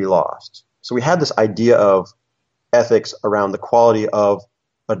data would be lost. So we had this idea of ethics around the quality of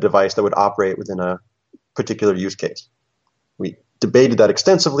a device that would operate within a particular use case. We debated that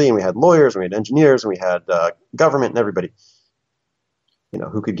extensively, and we had lawyers, and we had engineers, and we had government and everybody,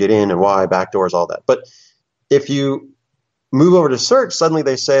 who could get in and why, backdoors, all that. But if you move over to search, suddenly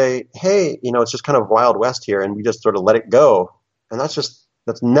they say, hey, it's just kind of Wild West here, and we just sort of let it go. And that's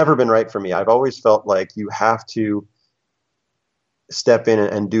never been right for me. I've always felt like you have to step in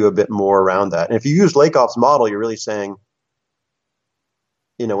and do a bit more around that. And if you use Lakoff's model, you're really saying,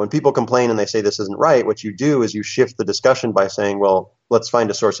 when people complain and they say this isn't right, what you do is you shift the discussion by saying, well, let's find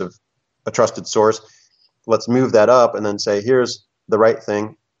a trusted source. Let's move that up and then say, here's the right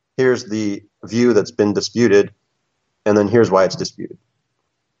thing. Here's the view that's been disputed. And then here's why it's disputed.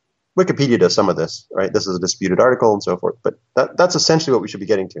 Wikipedia does some of this, right? This is a disputed article and so forth. But that's essentially what we should be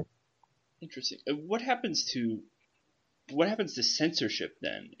getting to. Interesting. What happens to censorship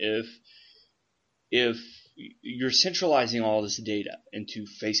then if you're centralizing all this data into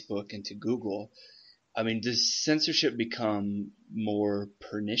Facebook, into Google? I mean, does censorship become more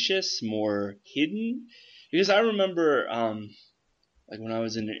pernicious, more hidden? Because I remember, like when I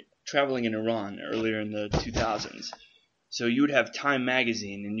was traveling in Iran earlier in the 2000s, so you would have Time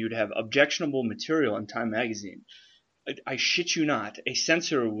magazine and you'd have objectionable material in Time magazine. I shit you not, a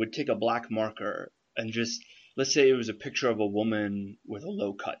censor would take a black marker and just, let's say it was a picture of a woman with a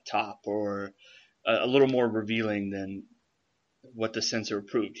low-cut top or a little more revealing than what the censor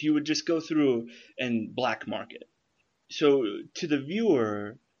approved. He would just go through and black mark it. So to the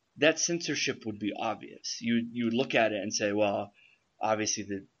viewer, that censorship would be obvious. You would look at it and say, well, obviously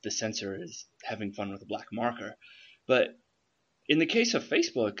the censor is having fun with a black marker. But in the case of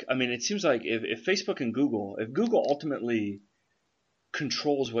Facebook, I mean, it seems like if Facebook and Google, if Google ultimately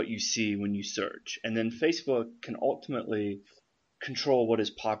controls what you see when you search, and then Facebook can ultimately control what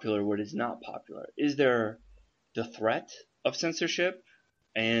is popular, what is not popular, is there the threat of censorship?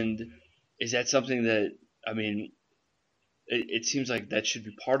 And is that something that, I mean, it seems like that should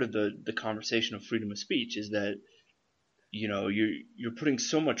be part of the conversation of freedom of speech, is that, you're putting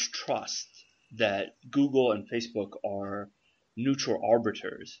so much trust that Google and Facebook are neutral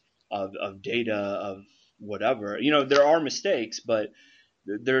arbiters of data, of whatever. There are mistakes, but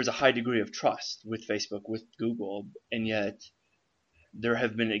there's a high degree of trust with Facebook, with Google, and yet there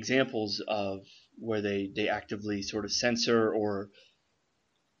have been examples of where they actively sort of censor or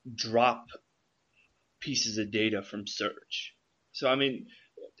drop pieces of data from search. So I mean,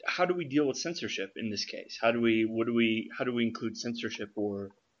 how do we deal with censorship in this case? How do we include censorship, or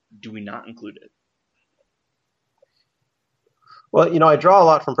do we not include it? Well, I draw a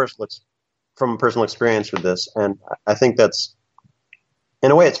lot from personal experience with this, and I think that's, in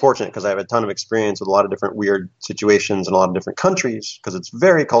a way, it's fortunate because I have a ton of experience with a lot of different weird situations in a lot of different countries, because it's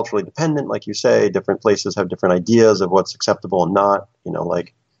very culturally dependent, like you say. Different places have different ideas of what's acceptable and not.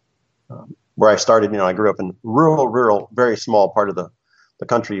 Where I started, I grew up in rural, very small part of the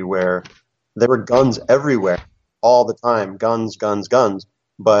country where there were guns everywhere all the time, guns,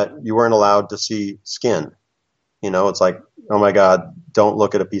 but you weren't allowed to see skin. It's like, oh my God, don't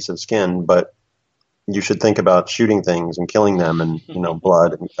look at a piece of skin, but you should think about shooting things and killing them and,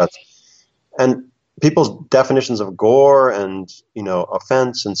 blood and guts. And people's definitions of gore and,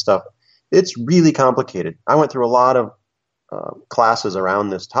 offense and stuff, it's really complicated. I went through a lot of classes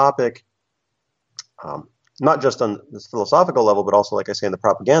around this topic, not just on this philosophical level, but also, like I say, on the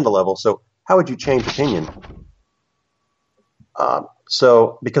propaganda level. So how would you change opinion?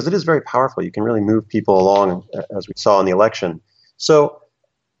 Because it is very powerful, you can really move people along, as we saw in the election. So,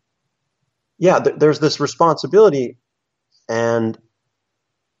 yeah, there's this responsibility, and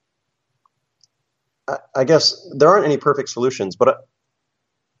I guess there aren't any perfect solutions, but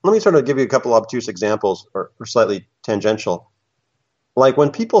let me sort of give you a couple obtuse examples, or slightly tangential. Like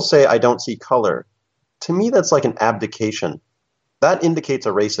when people say, I don't see color, to me that's like an abdication. That indicates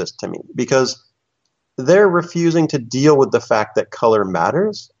a racist to me, because they're refusing to deal with the fact that color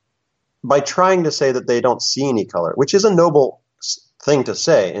matters by trying to say that they don't see any color, which is a noble thing to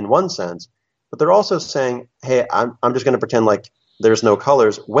say in one sense, but they're also saying, hey, I'm just going to pretend like there's no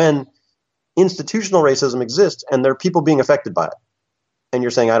colors, when institutional racism exists and there are people being affected by it. And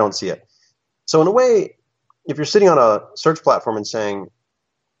you're saying, I don't see it. So in a way, if you're sitting on a search platform and saying,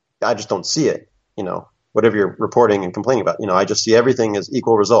 I just don't see it, whatever you're reporting and complaining about, I just see everything as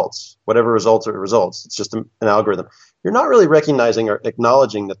equal results. Whatever results are results. It's just an algorithm. You're not really recognizing or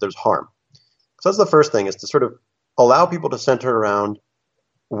acknowledging that there's harm. So that's the first thing, is to sort of allow people to center around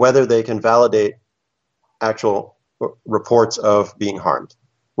whether they can validate actual reports of being harmed.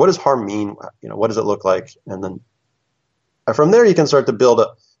 What does harm mean? What does it look like? And then from there, you can start to build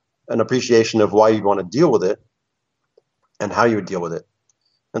an appreciation of why you want to deal with it and how you would deal with it.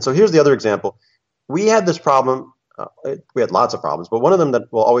 And so here's the other example. We had this problem. We had lots of problems, but one of them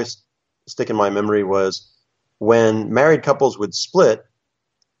that will always stick in my memory was when married couples would split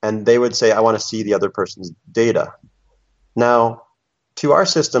and they would say, I want to see the other person's data. Now, to our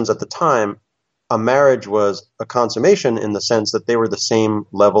systems at the time, a marriage was a consummation in the sense that they were the same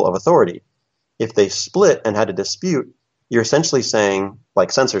level of authority. If they split and had a dispute, you're essentially saying,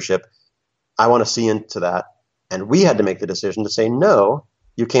 like censorship, I want to see into that. And we had to make the decision to say, no,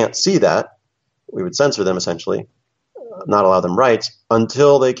 you can't see that. We would censor them, essentially, not allow them rights,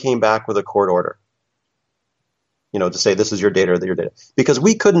 until they came back with a court order, to say this is your data or your data. Because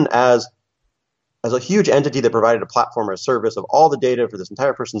we couldn't, as a huge entity that provided a platform or a service of all the data for this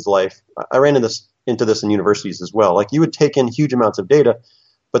entire person's life. I ran into this in universities as well. Like, you would take in huge amounts of data,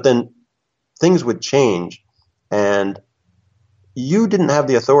 but then things would change, and you didn't have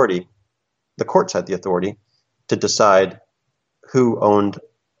the authority. The courts had the authority to decide who owned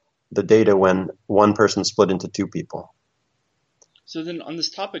the data when one person split into two people. So then, on this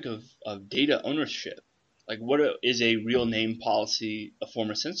topic of data ownership, like, what is a real name policy a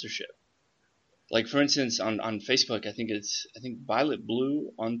form of censorship? Like, for instance, on Facebook, I think Violet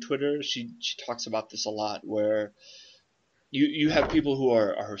Blue on Twitter, she talks about this a lot, where you have people who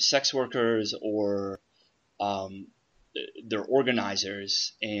are sex workers or they're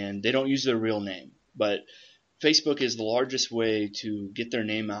organizers, and they don't use their real name. But Facebook is the largest way to get their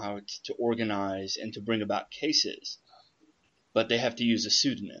name out, to organize, and to bring about cases. But they have to use a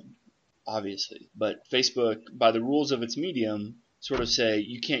pseudonym, obviously. But Facebook, by the rules of its medium, sort of say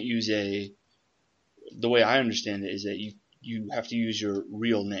you can't use the way I understand it is that you have to use your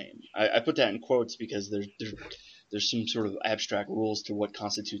real name. I put that in quotes because there's some sort of abstract rules to what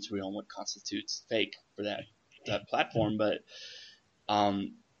constitutes real and what constitutes fake for that platform. But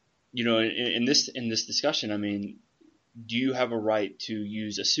in this discussion, I mean, do you have a right to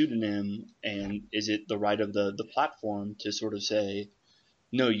use a pseudonym, and is it the right of the platform to sort of say,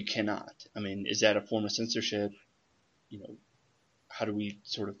 no, you cannot? I mean, is that a form of censorship? How do we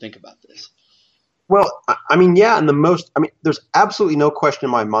sort of think about this? Well, I mean, yeah, and there's absolutely no question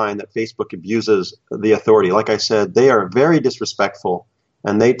in my mind that Facebook abuses the authority. Like I said, they are very disrespectful,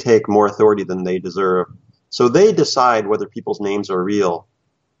 and they take more authority than they deserve. So they decide whether people's names are real,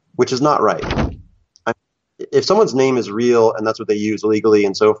 which is not right. If someone's name is real and that's what they use legally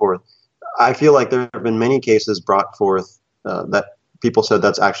and so forth, I feel like there have been many cases brought forth that people said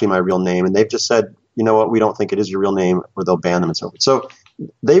that's actually my real name, and they've just said, you know what, we don't think it is your real name, or they'll ban them and so forth. So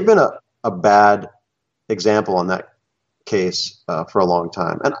they've been a bad example on that case for a long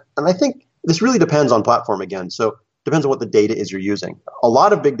time. And I think this really depends on platform again. So depends on what the data is you're using. A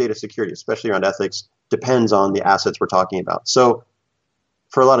lot of big data security, especially around ethics, depends on the assets we're talking about. So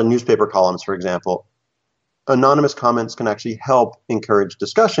for a lot of newspaper columns, for example, anonymous comments can actually help encourage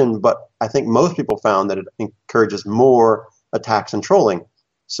discussion, but I think most people found that it encourages more attacks and trolling.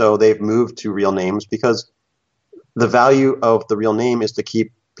 So they've moved to real names because the value of the real name is to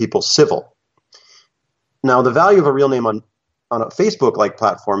keep people civil. Now, the value of a real name on a Facebook-like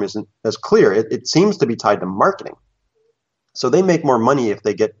platform isn't as clear. It seems to be tied to marketing. So they make more money if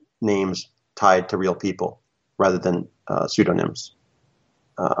they get names tied to real people rather than pseudonyms.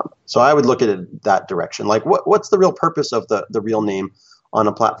 So I would look at it that direction. Like, what's the real purpose of the real name on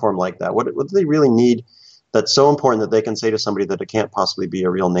a platform like that? What do they really need that's so important that they can say to somebody that it can't possibly be a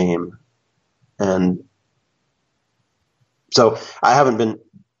real name? And so I haven't been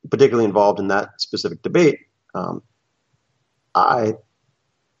particularly involved in that specific debate. I've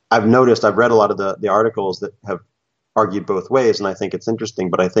noticed, I've read a lot of the articles that have argued both ways, and I think it's interesting,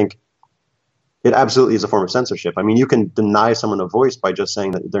 but I think it absolutely is a form of censorship. I mean, you can deny someone a voice by just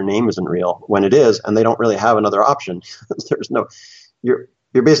saying that their name isn't real when it is, and they don't really have another option. You're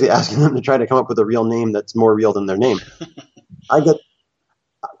basically asking them to try to come up with a real name that's more real than their name.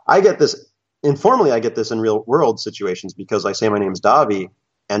 I get this informally. I get this in real world situations because I say my name's Davi,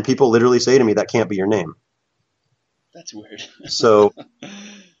 and people literally say to me, "That can't be your name." That's weird. So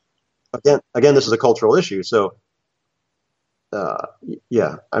again, this is a cultural issue. So.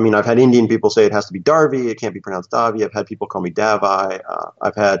 Yeah, I mean, I've had Indian people say it has to be Darvi, it can't be pronounced Davi. I've had people call me Davi.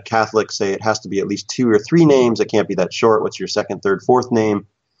 I've had Catholics say it has to be at least 2 or 3 names. It can't be that short. What's your second, third, fourth name?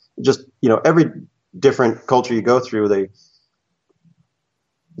 Just, every different culture you go through, they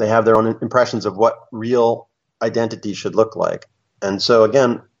have their own impressions of what real identity should look like. And so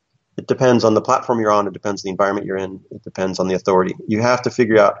again, it depends on the platform you're on. It depends on the environment you're in. It depends on the authority. You have to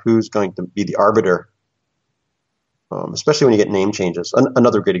figure out who's going to be the arbiter. Especially when you get name changes.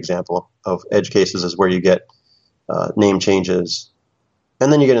 Another good example of edge cases is where you get name changes.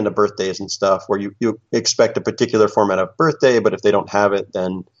 And then you get into birthdays and stuff where you expect a particular format of birthday, but if they don't have it,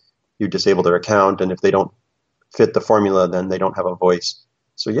 then you disable their account. And if they don't fit the formula, then they don't have a voice.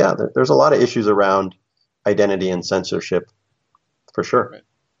 So yeah, there's a lot of issues around identity and censorship for sure. Right.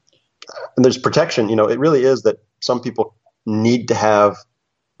 And there's protection. It really is that some people need to have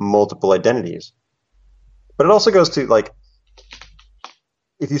multiple identities. But it also goes to, like,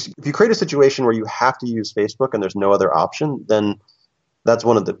 if you create a situation where you have to use Facebook and there's no other option, then that's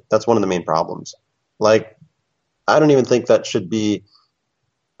one of the main problems. Like, I don't even think that should be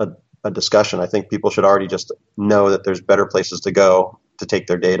a discussion. I think people should already just know that there's better places to go to take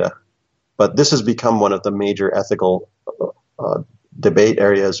their data. But this has become one of the major ethical debate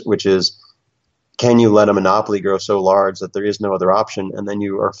areas, which is, can you let a monopoly grow so large that there is no other option? And then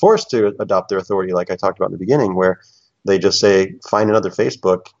you are forced to adopt their authority, like I talked about in the beginning, where they just say, find another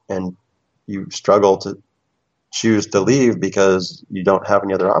Facebook, and you struggle to choose to leave because you don't have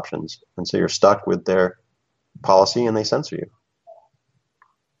any other options. And so you're stuck with their policy and they censor you.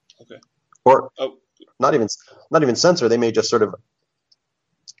 Okay. Or not even censor. They may just sort of,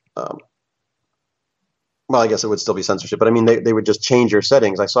 well, I guess it would still be censorship, but I mean, they would just change your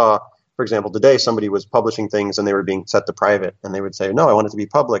settings. I saw, for example, today somebody was publishing things and they were being set to private, and they would say, no, I want it to be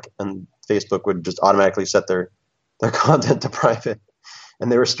public. And Facebook would just automatically set their content to private.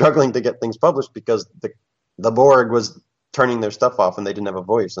 And they were struggling to get things published because the board was turning their stuff off and they didn't have a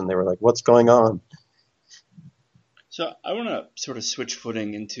voice. And they were like, what's going on? So I want to sort of switch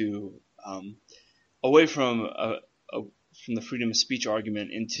footing into away from the freedom of speech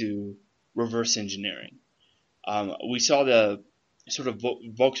argument into reverse engineering. We saw the sort of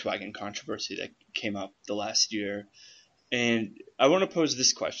Volkswagen controversy that came up the last year, and I want to pose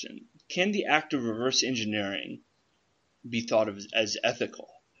this question: can the act of reverse engineering be thought of as ethical?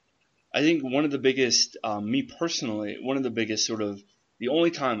 I think one of the biggest, me personally, one of the biggest sort of, the only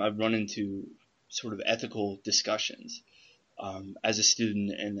time I've run into sort of ethical discussions as a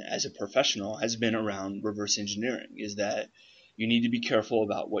student and as a professional has been around reverse engineering. Is that you need to be careful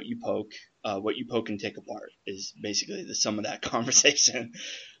about what you poke and take apart is basically the sum of that conversation.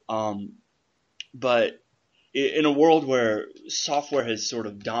 But in a world where software has sort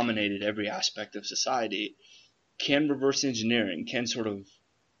of dominated every aspect of society, can reverse engineering, can sort of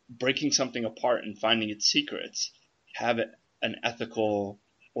breaking something apart and finding its secrets have an ethical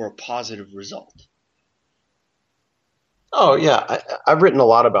or a positive result? Oh yeah, I've written a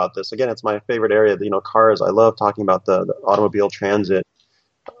lot about this. Again, it's my favorite area. Cars. I love talking about the automobile transit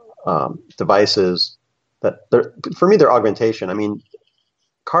devices. For me, they're augmentation. I mean,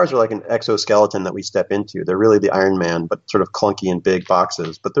 cars are like an exoskeleton that we step into. They're really the Iron Man, but sort of clunky and big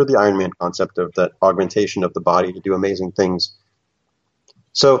boxes. But they're the Iron Man concept of that augmentation of the body to do amazing things.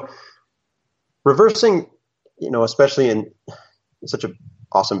 So reversing, especially in such an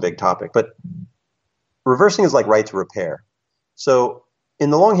awesome big topic, but reversing is like right to repair. So in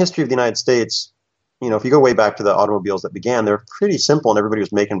the long history of the United States, if you go way back to the automobiles that began, they're pretty simple and everybody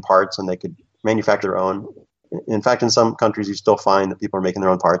was making parts and they could manufacture their own. In fact, in some countries, you still find that people are making their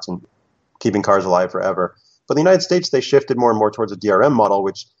own parts and keeping cars alive forever. But in the United States, they shifted more and more towards a DRM model,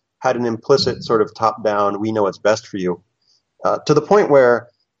 which had an implicit sort of top-down, we know what's best for you, to the point where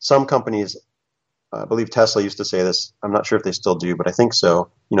some companies, I believe Tesla used to say this, I'm not sure if they still do, but I think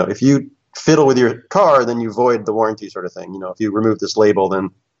so, if you fiddle with your car, then you void the warranty sort of thing. If you remove this label, then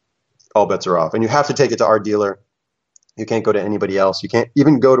all bets are off. And you have to take it to our dealer. You can't go to anybody else. You can't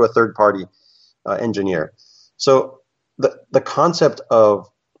even go to a third-party engineer. So the concept of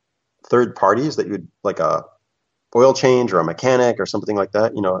third parties that you'd like a oil change or a mechanic or something like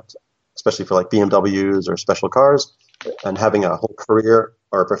that, especially for like BMWs or special cars, and having a whole career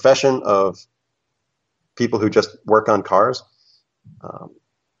or a profession of people who just work on cars,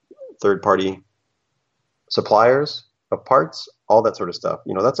 third party suppliers of parts, all that sort of stuff.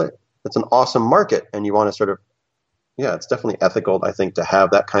 That's an awesome market, and you want to sort of, it's definitely ethical, I think, to have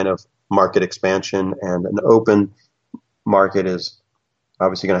that kind of market expansion, and an open market is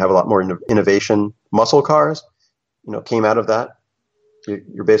obviously going to have a lot more innovation. Muscle cars, came out of that.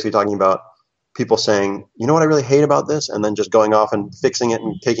 You're basically talking about people saying, you know what I really hate about this, and then just going off and fixing it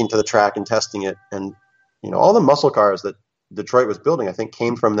and taking it to the track and testing it. And all the muscle cars that Detroit was building, I think,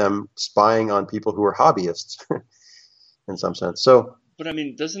 came from them spying on people who were hobbyists in some sense. So, but I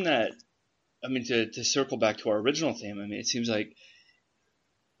mean, doesn't that, to circle back to our original theme, it seems like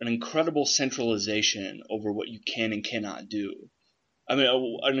an incredible centralization over what you can and cannot do.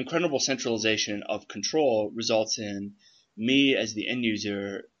 An incredible centralization of control results in me as the end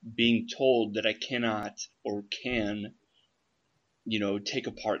user being told that I cannot or can, take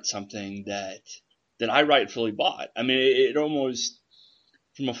apart something that I rightfully bought. It almost,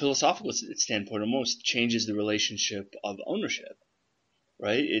 from a philosophical standpoint, almost changes the relationship of ownership,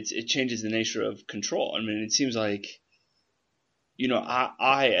 right? It changes the nature of control. It seems like,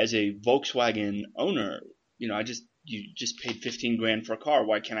 I as a Volkswagen owner, you just paid 15 grand for a car.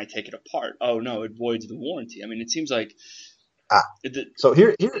 Why can't I take it apart? Oh no, it voids the warranty. It seems like. So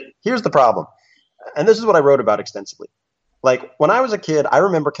here's the problem, and this is what I wrote about extensively. Like when I was a kid, I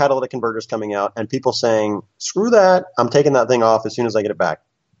remember catalytic converters coming out and people saying, "Screw that! I'm taking that thing off as soon as I get it back."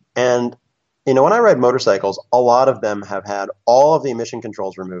 And when I ride motorcycles, a lot of them have had all of the emission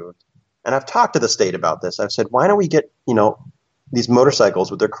controls removed. And I've talked to the state about this. I've said, why don't we get these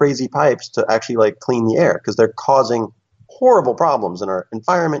motorcycles with their crazy pipes to actually like clean the air, because they're causing horrible problems in our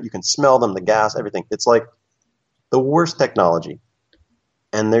environment. You can smell them, the gas, everything. It's like the worst technology.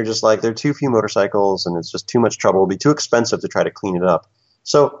 And they're just like, there are too few motorcycles and it's just too much trouble. It'll be too expensive to try to clean it up.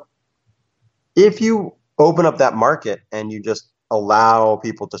 So if you open up that market and you just allow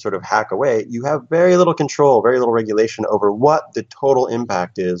people to sort of hack away, you have very little control, very little regulation over what the total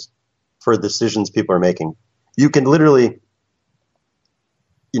impact is for decisions people are making. You can literally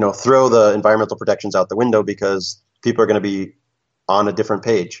throw the environmental protections out the window because people are going to be on a different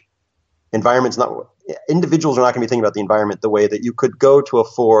page. Individuals are not going to be thinking about the environment the way that you could go to a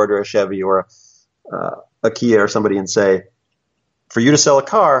Ford or a Chevy or a Kia or somebody and say, for you to sell a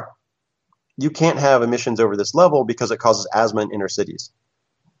car, you can't have emissions over this level because it causes asthma in inner cities.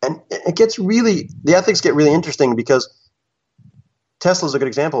 And the ethics get really interesting because Tesla's a good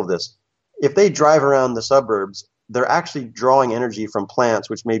example of this. If they drive around the suburbs, they're actually drawing energy from plants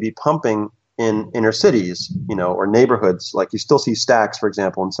which may be pumping in inner cities, or neighborhoods. Like you still see stacks, for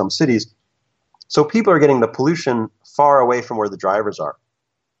example, in some cities. So people are getting the pollution far away from where the drivers are.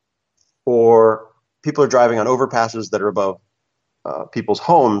 Or people are driving on overpasses that are above people's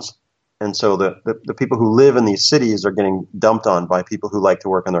homes. And so the people who live in these cities are getting dumped on by people who like to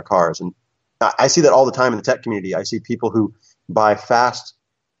work on their cars. And I see that all the time in the tech community. I see people who buy fast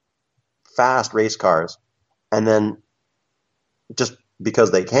race cars, and then just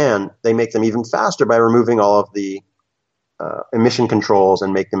because they can, they make them even faster by removing all of the emission controls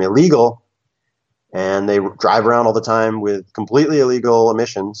and make them illegal. And they drive around all the time with completely illegal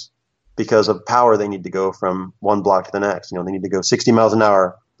emissions. because of power. They need to go from one block to the next. They need to go 60 miles an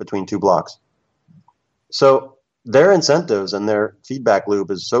hour between two blocks. So their incentives and their feedback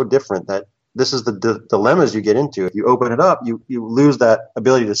loop is so different that this is the dilemmas you get into. If you open it up, you lose that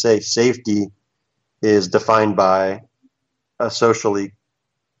ability to say safety is defined by a socially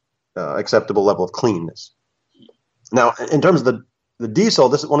acceptable level of cleanness. Now, in terms of the diesel,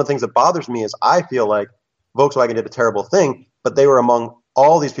 this is one of the things that bothers me is I feel like Volkswagen did a terrible thing, but they were among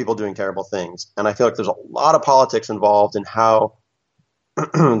all these people doing terrible things. And I feel like there's a lot of politics involved in how,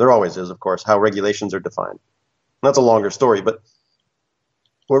 there always is, of course, how regulations are defined. And that's a longer story, but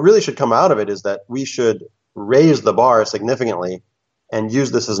what really should come out of it is that we should raise the bar significantly and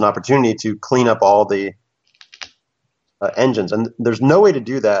use this as an opportunity to clean up all the engines. And there's no way to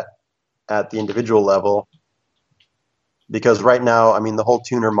do that at the individual level, because right now, the whole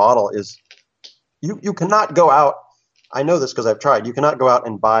tuner model is, you cannot go out, I know this because I've tried, you cannot go out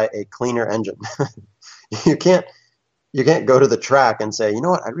and buy a cleaner engine. You can't go to the track and say, you know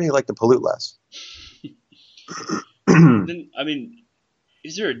what, I'd really like to pollute less. Then,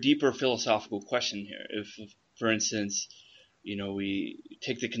 is there a deeper philosophical question here? If, for instance, we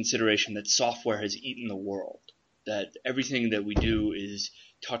take the consideration that software has eaten the world, that everything that we do is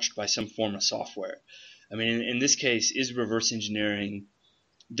touched by some form of software. In this case, is reverse engineering,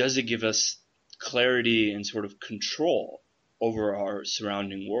 does it give us clarity and sort of control over our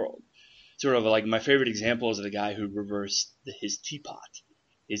surrounding world? Sort of like my favorite example is the guy who reversed his teapot,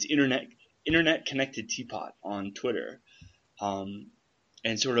 his internet connected teapot on Twitter,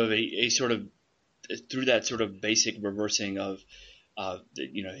 and sort of a sort of through that sort of basic reversing of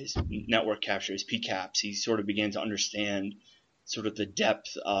his network capture, his PCAPs, he sort of began to understand sort of the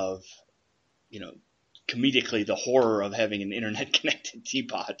depth of comedically the horror of having an internet connected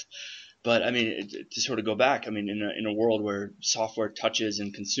teapot. But to sort of go back, in a world where software touches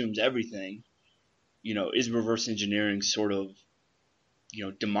and consumes everything, is reverse engineering sort of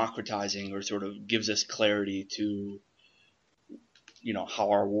democratizing or sort of gives us clarity to how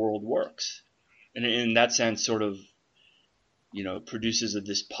our world works, and in that sense sort of produces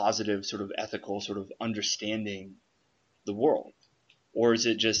this positive sort of ethical sort of understanding the world? Or is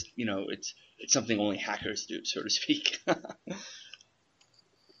it just it's something only hackers do, so to speak?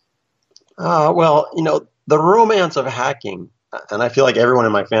 Well, the romance of hacking, and I feel like everyone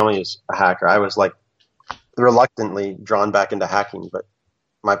in my family is a hacker. I was like reluctantly drawn back into hacking, but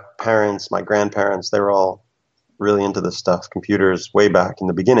my parents, my grandparents, they were all really into this stuff, computers way back in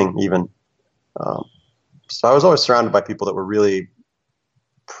the beginning even. So I was always surrounded by people that were really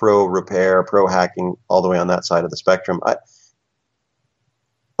pro repair, pro hacking, all the way on that side of the spectrum.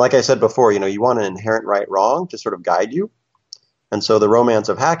 Like I said before, you want an inherent right wrong to sort of guide you. And so the romance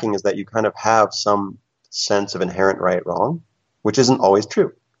of hacking is that you kind of have some sense of inherent right wrong, which isn't always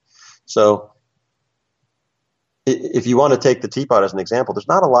true. So if you want to take the teapot as an example, there's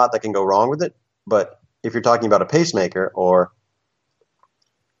not a lot that can go wrong with it. But if you're talking about a pacemaker or,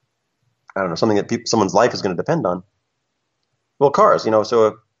 I don't know, something that someone's life is going to depend on, well, cars,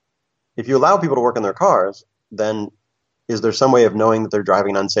 so if you allow people to work on their cars, then is there some way of knowing that they're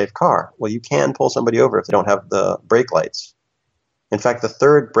driving an unsafe car? Well, you can pull somebody over if they don't have the brake lights. In fact, the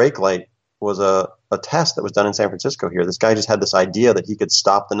third brake light was a test that was done in San Francisco here. This guy just had this idea that he could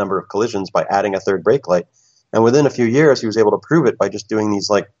stop the number of collisions by adding a third brake light. And within a few years, he was able to prove it by just doing these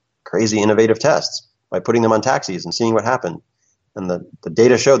like crazy innovative tests, by putting them on taxis and seeing what happened. And the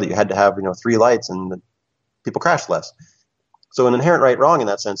data showed that you had to have 3 lights and people crashed less. So an inherent right wrong in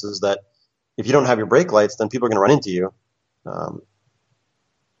that sense is that if you don't have your brake lights, then people are going to run into you. And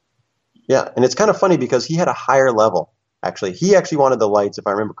it's kind of funny because he had a higher level. Actually, he actually wanted the lights, if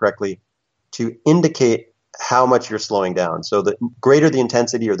I remember correctly, to indicate how much you're slowing down. So the greater the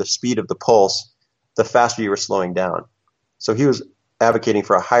intensity or the speed of the pulse, the faster you were slowing down. So he was advocating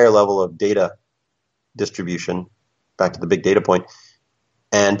for a higher level of data distribution, back to the big data point.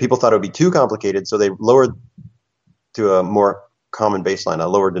 And people thought it would be too complicated, so they lowered to a more common baseline, a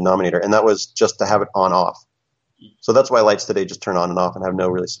lower denominator, and that was just to have it on-off. So that's why lights today just turn on and off and have no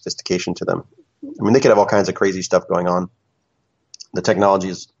really sophistication to them. They could have all kinds of crazy stuff going on. The technology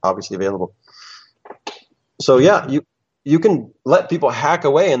is obviously available. So yeah, you can let people hack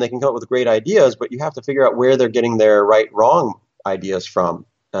away and they can come up with great ideas, but you have to figure out where they're getting their right-wrong ideas from.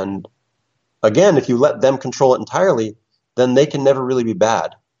 And again, if you let them control it entirely, then they can never really be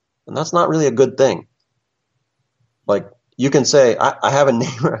bad. And that's not really a good thing. Like you can say, I have a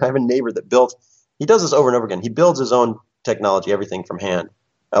neighbor that built, he does this over and over again. He builds his own technology, everything from hand.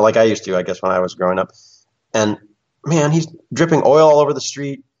 Like I used to, I guess, when I was growing up. And man, he's dripping oil all over the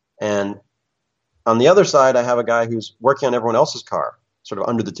street. And on the other side, I have a guy who's working on everyone else's car. sort of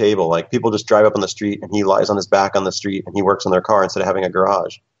under the table. Like people just drive up on the street and he lies on his back on the street and he works on their car instead of having a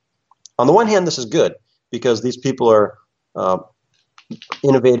garage. On the one hand, this is good because these people are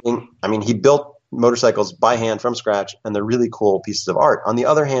innovating. I mean, he built motorcycles by hand from scratch, and they're really cool pieces of art. On the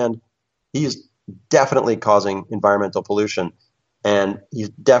other hand, he's definitely causing environmental pollution, and he's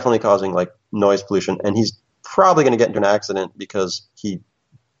definitely causing like noise pollution, and he's probably going to get into an accident because he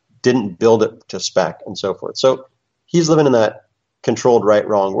didn't build it to spec and so forth. So he's living in that controlled right,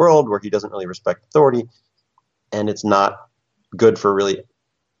 wrong world where he doesn't really respect authority, and it's not good for really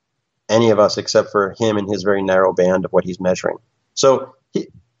any of us except for him and his very narrow band of what he's measuring. So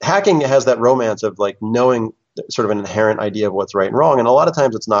hacking has that romance of like knowing sort of an inherent idea of what's right and wrong, and a lot of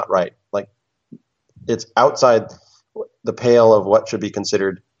times it's not right. Like it's outside the pale of what should be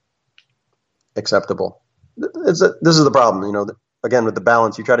considered acceptable. This is the problem, you know. Again, with the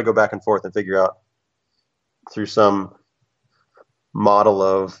balance, you try to go back and forth and figure out through some model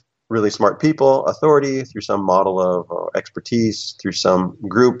of really smart people, authority, through some model of expertise, through some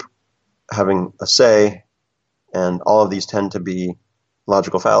group having a say, and all of these tend to be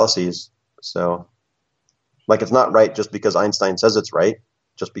logical fallacies. So, like, it's not right just because Einstein says it's right,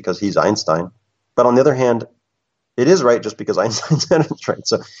 just because he's Einstein. But on the other hand, it is right just because Einstein said it's right.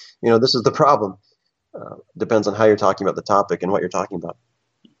 So, you know, this is the problem. Depends on how you're talking about the topic and what you're talking about.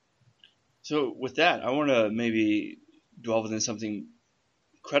 So with that, I want to maybe delve into something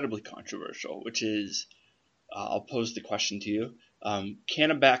incredibly controversial, which is, I'll pose the question to you.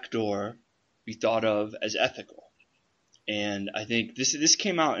 Can a backdoor be thought of as ethical? And I think this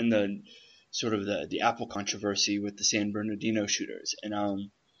came out in the sort of the Apple controversy with the San Bernardino shooters. And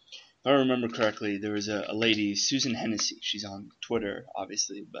if I remember correctly, there was a lady, Susan Hennessy. She's on Twitter,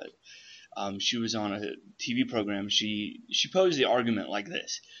 obviously, but she was on a TV program. She posed the argument like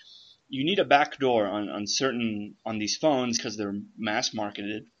this: you need a backdoor on these phones because they're mass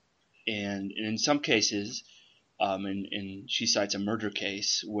marketed, and in some cases, and she cites a murder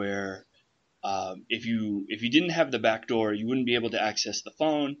case where if you didn't have the backdoor, you wouldn't be able to access the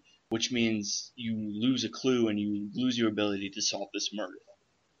phone, which means you lose a clue and you lose your ability to solve this murder.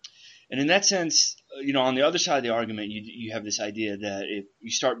 And in that sense, you know, on the other side of the argument, you have this idea that if you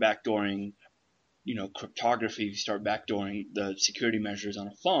start backdooring, you know, cryptography, if you start backdooring the security measures on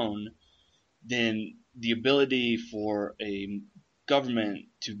a phone, then the ability for a government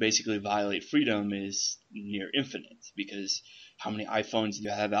to basically violate freedom is near infinite, because how many iPhones do you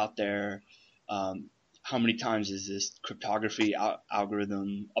have out there? How many times is this cryptography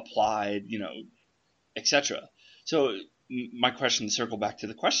algorithm applied, you know, etc. So my question, to circle back to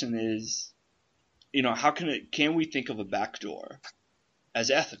the question, is, you know, can we think of a backdoor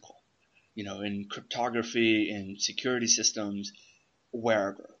as ethical, you know, in cryptography, in security systems,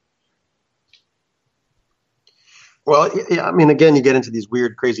 wherever? Well, yeah, I mean, again, you get into these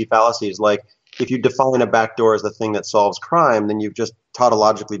weird, crazy fallacies. Like, if you define a backdoor as the thing that solves crime, then you've just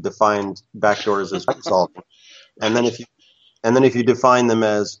tautologically defined backdoors as solving. And then if you define them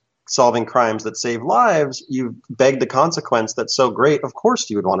as solving crimes that save lives, you beg the consequence that's so great, of course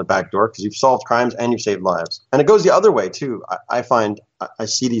you would want a backdoor because you've solved crimes and you've saved lives. And it goes the other way, too. I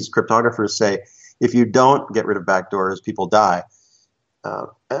see these cryptographers say, if you don't get rid of backdoors, people die. And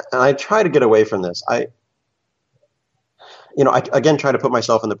I try to get away from this. I again try to put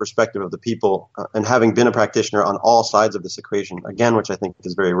myself in the perspective of the people, and having been a practitioner on all sides of this equation, again, which I think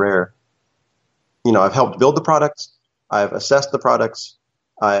is very rare. You know, I've helped build the products, I've assessed the products,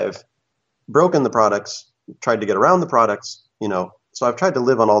 I've broken the products, tried to get around the products, you know, so I've tried to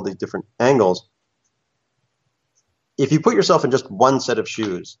live on all these different angles. If you put yourself in just one set of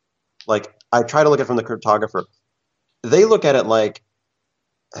shoes, like I try to look at it from the cryptographer, they look at it like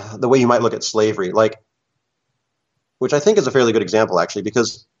the way you might look at slavery, like, which I think is a fairly good example, actually,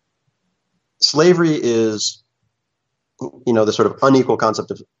 because slavery is, you know, the sort of unequal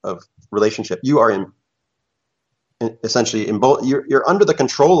concept of relationship. You are essentially in both. You're under the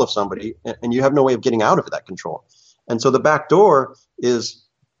control of somebody, and you have no way of getting out of that control. And so the back door is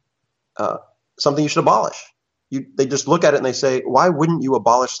something you should abolish. They just look at it and they say, why wouldn't you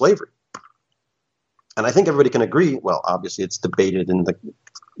abolish slavery? And I think everybody can agree. Well, obviously it's debated, and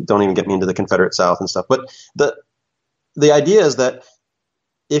don't even get me into the Confederate South and stuff. But the idea is that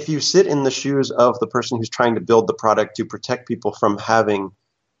if you sit in the shoes of the person who's trying to build the product to protect people from having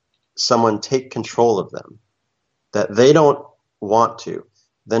someone take control of them, that they don't want to,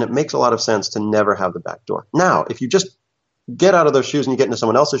 then it makes a lot of sense to never have the back door. Now, if you just get out of those shoes and you get into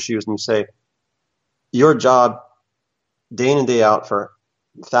someone else's shoes and you say, your job day in and day out for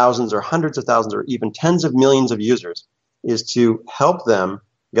thousands or hundreds of thousands or even tens of millions of users is to help them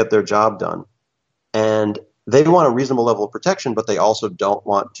get their job done. And they want a reasonable level of protection, but they also don't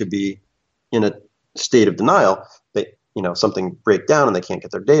want to be in a state of denial. Something break down and they can't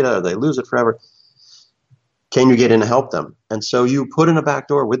get their data or they lose it forever. Can you get in and help them? And so you put in a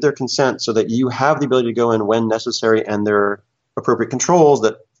backdoor with their consent so that you have the ability to go in when necessary, and there are appropriate controls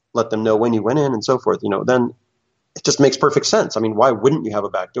that let them know when you went in and so forth. Then it just makes perfect sense. I mean, why wouldn't you have a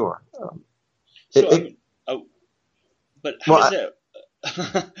backdoor? But how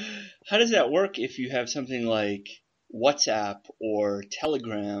does that work if you have something like WhatsApp or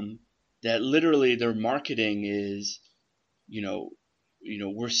Telegram that literally their marketing is,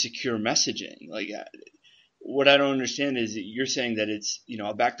 we're secure messaging? Like, what I don't understand is that you're saying that it's,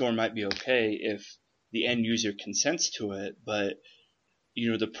 a backdoor might be okay if the end user consents to it, but,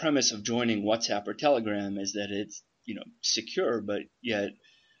 the premise of joining WhatsApp or Telegram is that it's, secure, but yet,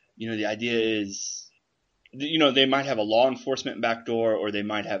 the idea is, they might have a law enforcement backdoor, or they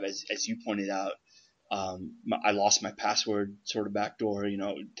might have, as you pointed out, I lost my password sort of backdoor,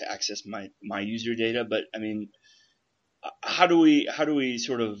 to access my user data. But I mean, how do we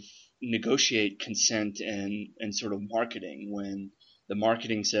sort of negotiate consent and sort of marketing when the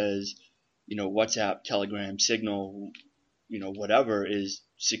marketing says, WhatsApp, Telegram, Signal, whatever is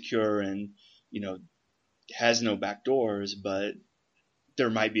secure and, has no backdoors, but there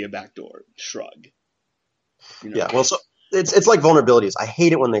might be a backdoor, shrug. Yeah, well, so it's like vulnerabilities. I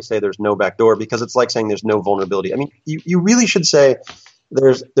hate it when they say there's no backdoor, because it's like saying there's no vulnerability. I mean, you really should say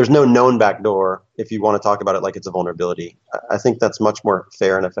there's no known backdoor if you want to talk about it like it's a vulnerability. I think that's much more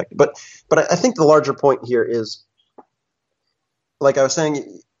fair and effective. But I think the larger point here is, like I was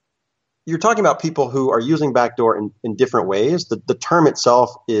saying, you're talking about people who are using backdoor in different ways. The term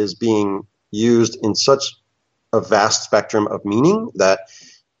itself is being used in such a vast spectrum of meaning that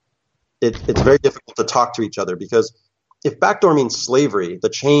it's very difficult to talk to each other, because if backdoor means slavery, the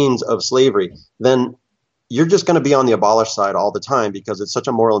chains of slavery, then you're just going to be on the abolish side all the time, because it's such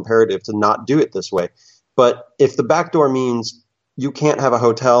a moral imperative to not do it this way. But if the backdoor means you can't have a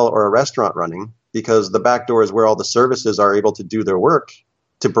hotel or a restaurant running because the backdoor is where all the services are able to do their work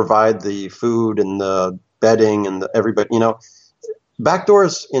to provide the food and the bedding and everybody,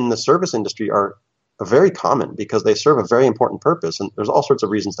 backdoors in the service industry are very common because they serve a very important purpose, and there's all sorts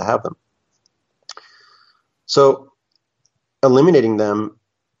of reasons to have them. So eliminating them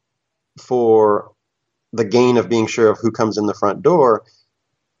for the gain of being sure of who comes in the front door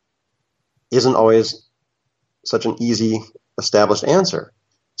isn't always such an easy established answer.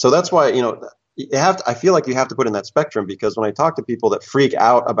 So that's why, I feel like you have to put in that spectrum, because when I talk to people that freak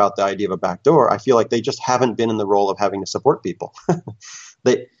out about the idea of a backdoor, I feel like they just haven't been in the role of having to support people.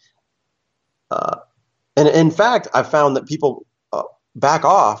 And in fact, I've found that people back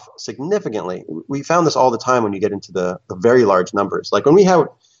off significantly. We found this all the time when you get into the very large numbers. Like when we have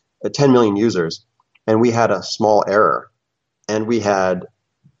 10 million users and we had a small error, and we had,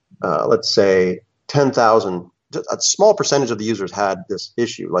 let's say, 10,000, a small percentage of the users had this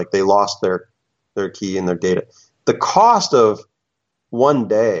issue, like they lost their key and their data. The cost of one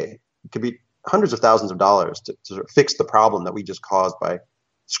day could be hundreds of thousands of dollars to sort of fix the problem that we just caused by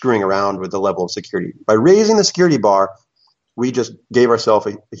screwing around with the level of security. By raising the security bar, we just gave ourselves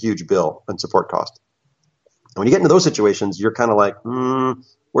a huge bill and support cost. And when you get into those situations, you're kind of like,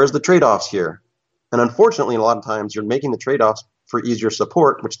 where's the trade-offs here? And unfortunately, a lot of times you're making the trade-offs for easier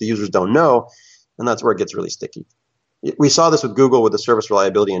support, which the users don't know, and that's where it gets really sticky. We saw this with Google with the service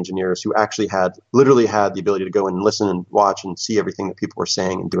reliability engineers who actually literally had the ability to go and listen and watch and see everything that people were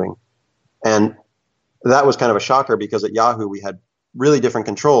saying and doing. And that was kind of a shocker, because at Yahoo we had really different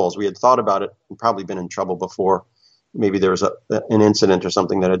controls. We had thought about it and probably been in trouble before. Maybe there was an incident or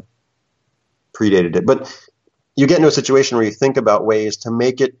something that had predated it. But you get into a situation where you think about ways to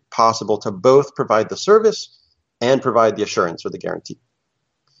make it possible to both provide the service and provide the assurance or the guarantee.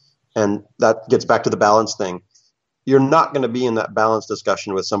 And that gets back to the balance thing. You're not going to be in that balance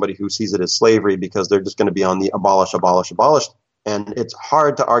discussion with somebody who sees it as slavery, because they're just going to be on the abolish. And it's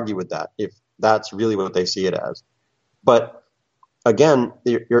hard to argue with that if that's really what they see it as. But again,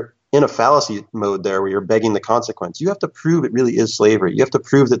 you're in a fallacy mode there where you're begging the consequence. You have to prove it really is slavery. You have to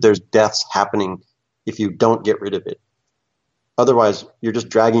prove that there's deaths happening if you don't get rid of it. Otherwise, you're just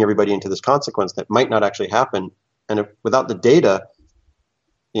dragging everybody into this consequence that might not actually happen. And without the data,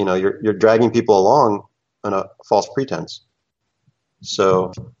 you're dragging people along on a false pretense.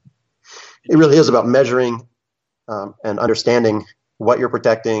 So it really is about measuring and understanding what you're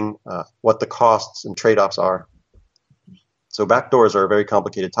protecting, what the costs and trade-offs are. So backdoors are a very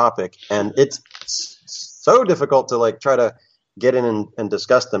complicated topic, and it's so difficult to try to get in and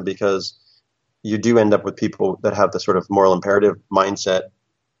discuss them, because you do end up with people that have the sort of moral imperative mindset,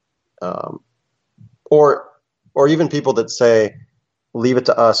 or Or even people that say, leave it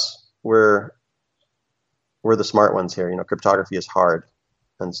to us, we're the smart ones here. Cryptography is hard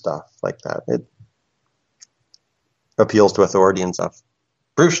and stuff like that. It appeals to authority and stuff.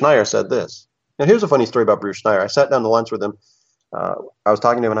 Bruce Schneier said this. Now, here's a funny story about Bruce Schneier. I sat down to lunch with him. I was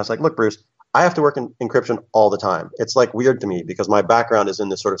talking to him, and I was like, look, Bruce, I have to work in encryption all the time. It's like weird to me because my background is in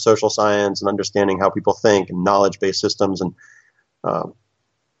this sort of social science and understanding how people think and knowledge-based systems.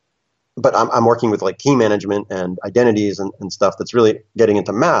 But I'm working with like key management and identities and stuff that's really getting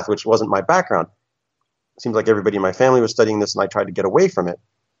into math, which wasn't my background. It seems like everybody in my family was studying this, and I tried to get away from it.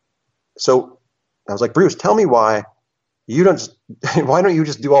 So I was like, Bruce, tell me why why don't you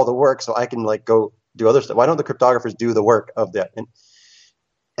just do all the work so I can like go do other stuff? Why don't the cryptographers do the work of that?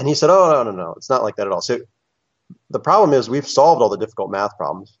 And he said, oh, no, it's not like that at all. So the problem is we've solved all the difficult math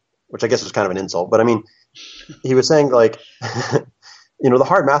problems, which I guess is kind of an insult. But I mean, he was saying like, the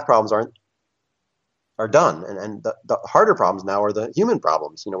hard math problems are done. And the harder problems now are the human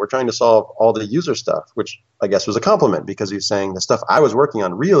problems. We're trying to solve all the user stuff, which I guess was a compliment because he was saying the stuff I was working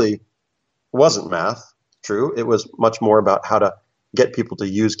on really wasn't math. True. It was much more about how to get people to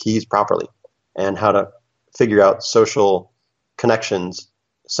use keys properly and how to figure out social connections,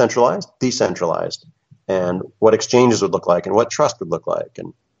 centralized, decentralized, and what exchanges would look like and what trust would look like.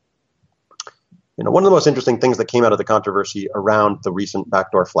 And one of the most interesting things that came out of the controversy around the recent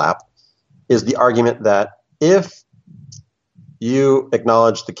backdoor flap is the argument that if you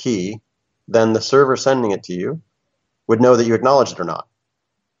acknowledge the key, then the server sending it to you would know that you acknowledged it or not.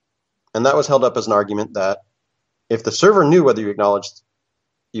 And that was held up as an argument that if the server knew whether you acknowledged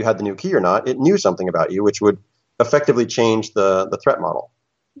you had the new key or not, it knew something about you, which would effectively change the threat model.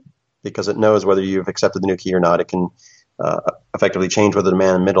 Because it knows whether you've accepted the new key or not, it can effectively change whether the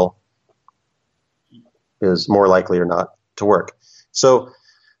man in the middle is more likely or not to work. So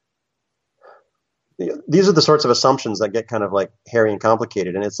these are the sorts of assumptions that get kind of like hairy and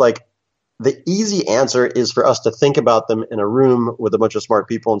complicated. And it's like the easy answer is for us to think about them in a room with a bunch of smart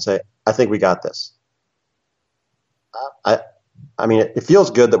people and say, I think we got this. I mean, it feels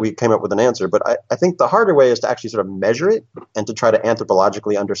good that we came up with an answer, but I think the harder way is to actually sort of measure it and to try to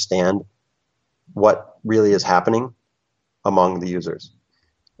anthropologically understand what really is happening among the users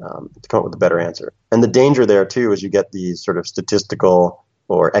to come up with a better answer. And the danger there, too, is you get these sort of statistical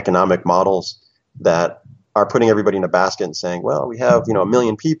or economic models that are putting everybody in a basket and saying, well, we have, 1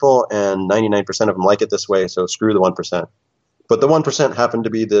 million people and 99% of them like it this way, so screw the 1%. But the 1% happen to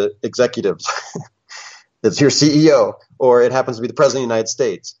be the executives. It's your CEO, or it happens to be the president of the United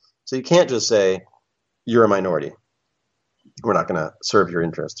States. So you can't just say, you're a minority. We're not going to serve your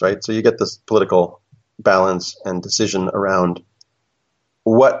interests, right? So you get this political balance and decision around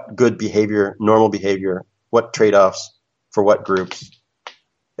what good behavior, normal behavior, what trade-offs for what groups.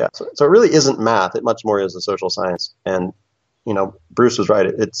 Yeah, so it really isn't math. It much more is a social science. And, Bruce was right.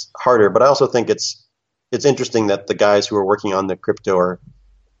 It's harder. But I also think it's interesting that the guys who are working on the crypto are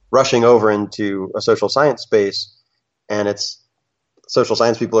rushing over into a social science space, and it's social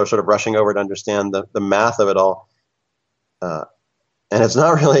science people are sort of rushing over to understand the math of it all. And it's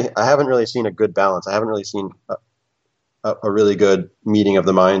not really, I haven't really seen a good balance. I haven't really seen a really good meeting of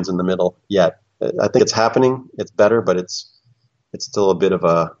the minds in the middle yet. I think it's happening. It's better, but it's still a bit of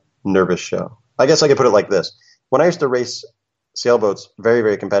a nervous show. I guess I could put it like this. When I used to race sailboats very,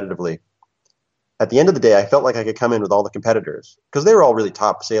 very competitively, at the end of the day, I felt like I could come in with all the competitors because they were all really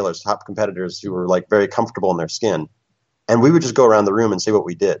top sailors, top competitors who were like very comfortable in their skin. And we would just go around the room and say what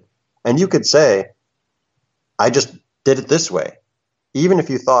we did. And you could say, I just did it this way, even if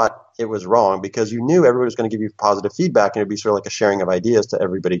you thought it was wrong, because you knew everybody was going to give you positive feedback and it'd be sort of like a sharing of ideas to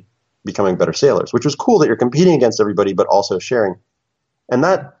everybody becoming better sailors, which was cool that you're competing against everybody, but also sharing. And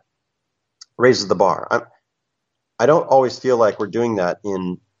that raises the bar. I don't always feel like we're doing that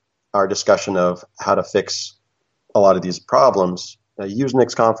in our discussion of how to fix a lot of these problems.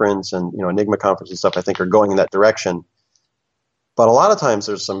 Usenix conference and Enigma conference and stuff, I think, are going in that direction. But a lot of times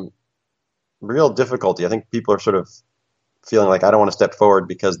there's some real difficulty. I think people are sort of feeling like I don't want to step forward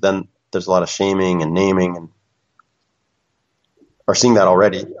because then there's a lot of shaming and naming, and are seeing that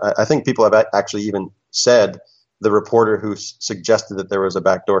already. I think people have actually even said the reporter who suggested that there was a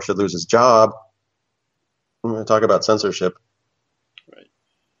backdoor should lose his job. I'm going to talk about censorship. Right.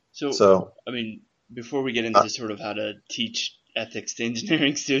 So, I mean, before we get into sort of how to teach ethics to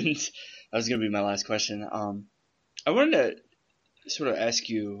engineering students, that was going to be my last question. I wanted to sort of ask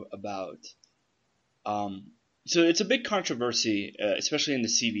you about, so it's a big controversy, especially in the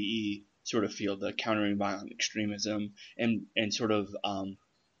CVE sort of field, the countering violent extremism and sort of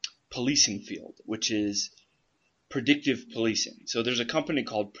policing field, which is predictive policing. So there's a company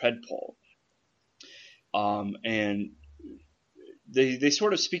called Predpol, and they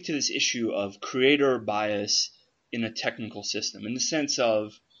sort of speak to this issue of creator bias in a technical system, in the sense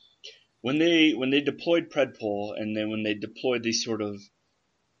of when they deployed Predpol, and then when they deployed these sort of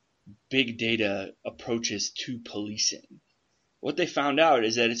big data approaches to policing, what they found out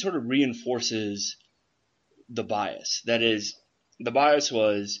is that it sort of reinforces the bias. That is, the bias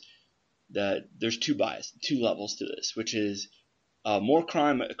was that there's two levels to this, which is more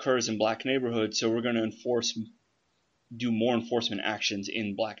crime occurs in black neighborhoods, so we're going to do more enforcement actions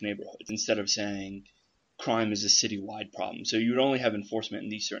in black neighborhoods instead of saying crime is a citywide problem. So you would only have enforcement in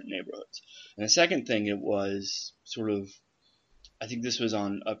these certain neighborhoods. And the second thing, it was sort of, I think this was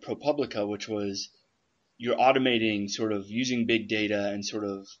on ProPublica, which was you're automating sort of using big data and sort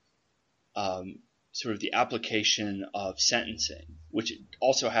of the application of sentencing, which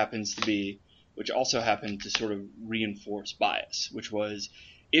also happened to sort of reinforce bias, which was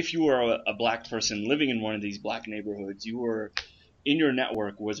if you were a black person living in one of these black neighborhoods, in your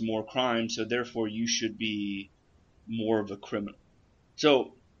network was more crime, so therefore you should be more of a criminal.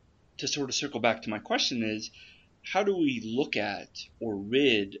 So to sort of circle back to my question is, how do we look at or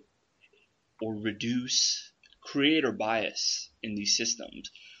rid or reduce creator bias in these systems?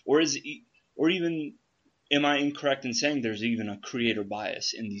 Or even am I incorrect in saying there's even a creator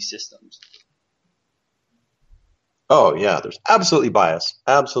bias in these systems? Oh, yeah, there's absolutely bias.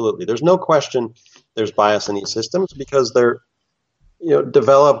 Absolutely. There's no question there's bias in these systems because they're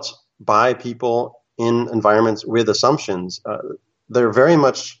developed by people in environments with assumptions. They're very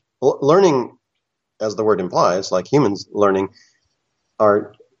much learning, as the word implies, like humans learning,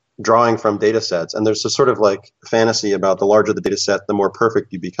 are drawing from data sets. And there's a sort of like fantasy about the larger the data set, the more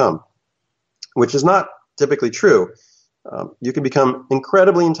perfect you become, which is not typically true. You can become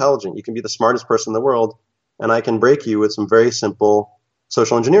incredibly intelligent. You can be the smartest person in the world, and I can break you with some very simple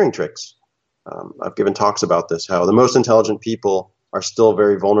social engineering tricks. I've given talks about this, how the most intelligent people are still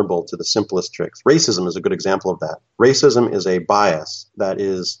very vulnerable to the simplest tricks. Racism is a good example of that. Racism is a bias that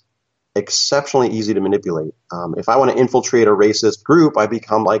is exceptionally easy to manipulate. If I want to infiltrate a racist group, I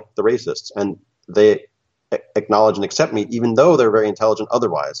become like the racists, and they acknowledge and accept me, even though they're very intelligent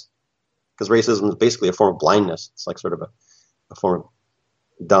otherwise. Because racism is basically a form of blindness. It's like sort of a form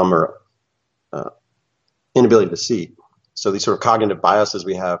of dumb or inability to see. So these sort of cognitive biases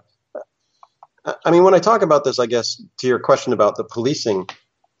we have. I mean, when I talk about this, I guess, to your question about the policing,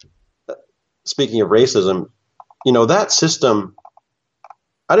 speaking of racism, that system,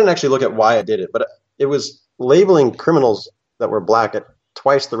 I didn't actually look at why it did it, but it was labeling criminals that were black at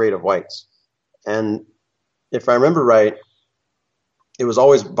twice the rate of whites. And if I remember right, it was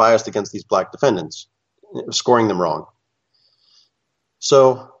always biased against these black defendants. It was scoring them wrong.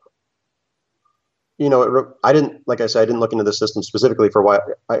 So, I didn't look into the system specifically for why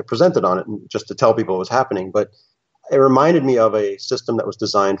I presented on it and just to tell people what was happening, but it reminded me of a system that was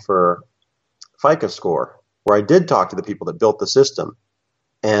designed for FICO score, where I did talk to the people that built the system,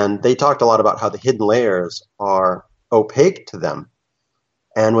 and they talked a lot about how the hidden layers are opaque to them.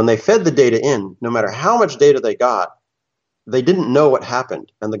 And when they fed the data in, no matter how much data they got, they didn't know what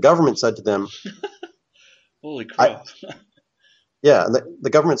happened. And the government said to them, holy crap. Yeah,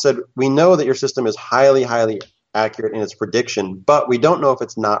 the government said, we know that your system is highly, highly accurate in its prediction, but we don't know if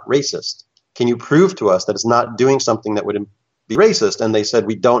it's not racist. Can you prove to us that it's not doing something that would be racist? And they said,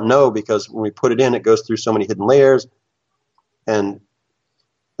 we don't know because when we put it in, it goes through so many hidden layers. And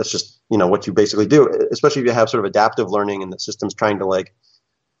that's just, what you basically do, especially if you have sort of adaptive learning and the system's trying to learn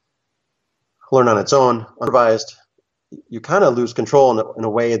on its own, unsupervised. You kind of lose control in a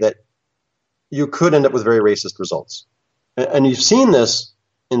way that you could end up with very racist results. And you've seen this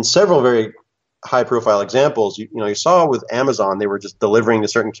in several very high-profile examples. You saw with Amazon, they were just delivering to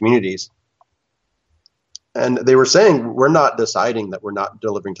certain communities. And they were saying, we're not deciding that we're not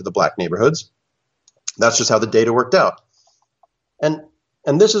delivering to the black neighborhoods. That's just how the data worked out. And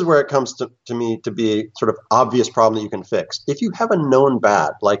this is where it comes to me to be a sort of obvious problem that you can fix. If you have a known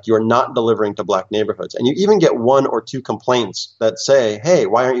bad, like you're not delivering to black neighborhoods, and you even get one or two complaints that say, hey,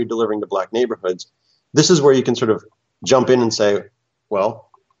 why aren't you delivering to black neighborhoods? This is where you can sort of jump in and say, well,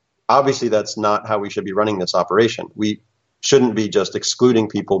 obviously that's not how we should be running this operation. We shouldn't be just excluding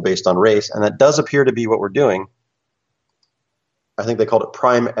people based on race, and that does appear to be what we're doing. I think they called it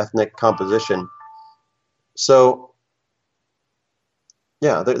prime ethnic composition. So,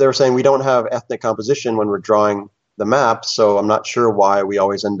 yeah, they were saying we don't have ethnic composition when we're drawing the map, so I'm not sure why we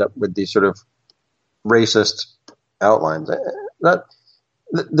always end up with these sort of racist outlines.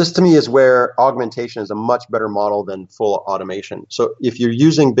 This to me is where augmentation is a much better model than full automation. So if you're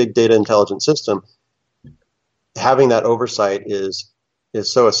using big data intelligent system, having that oversight is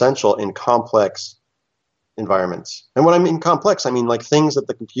so essential in complex environments. And when I mean complex, I mean like things that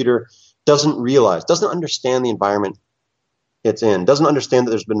the computer doesn't realize, doesn't understand the environment it's in, doesn't understand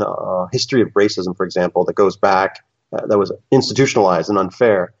that there's been a history of racism, for example, that goes back, that was institutionalized and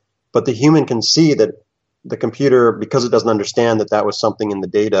unfair. But the human can see that the computer, because it doesn't understand that that was something in the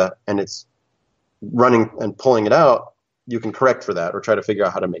data and it's running and pulling it out, you can correct for that or try to figure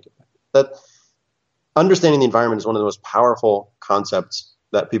out how to make it. That understanding the environment is one of the most powerful concepts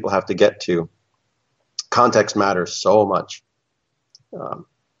that people have to get to. Context matters so much.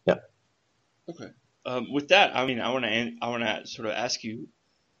 Yeah. Okay. With that, I mean, I want to sort of ask you,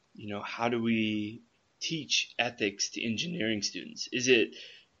 how do we teach ethics to engineering students? Is it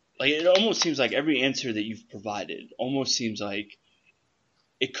like, it almost seems like every answer that you've provided almost seems like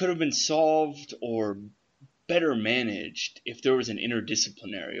it could have been solved or better managed if there was an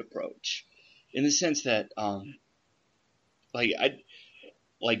interdisciplinary approach, in the sense that,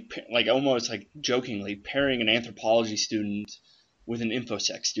 almost like jokingly pairing an anthropology student with an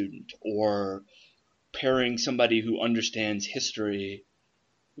infosec student, or pairing somebody who understands history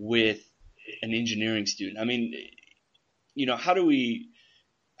with an engineering student. I mean, how do we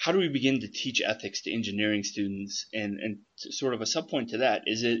begin to teach ethics to engineering students? And sort of a subpoint to that,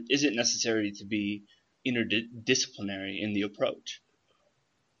 is it necessary to be interdisciplinary in the approach?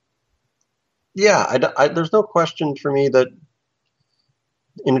 Yeah, there's no question for me that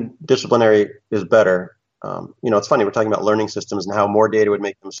interdisciplinary is better. It's funny, we're talking about learning systems and how more data would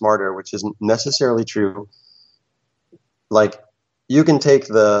make them smarter, which isn't necessarily true. Like, you can take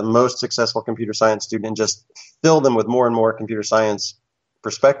the most successful computer science student and just fill them with more and more computer science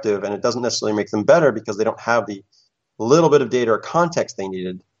perspective, and it doesn't necessarily make them better because they don't have the little bit of data or context they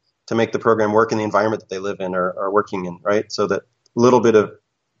needed to make the program work in the environment that they live in or are working in, right? So that little bit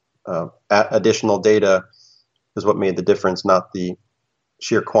of additional data is what made the difference, not the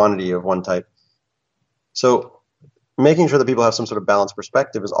sheer quantity of one type. So making sure that people have some sort of balanced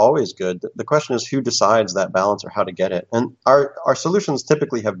perspective is always good. The question is who decides that balance or how to get it. And our solutions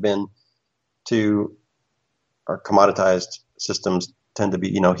typically have been to our commoditized systems tend to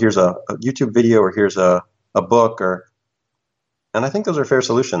be, here's a YouTube video or here's a book, and I think those are fair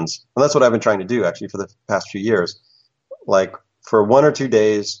solutions. And that's what I've been trying to do actually for the past few years. Like, for 1 or 2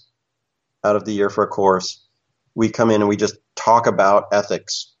 days out of the year for a course, we come in and we just talk about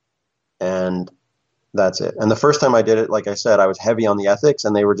ethics, and that's it. And the first time I did it, like I said, I was heavy on the ethics,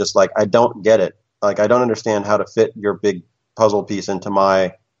 and they were just like, I don't get it. Like, I don't understand how to fit your big puzzle piece into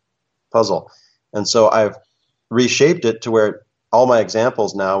my puzzle. And so I've reshaped it to where all my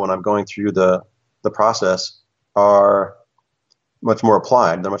examples now, when I'm going through the process, are much more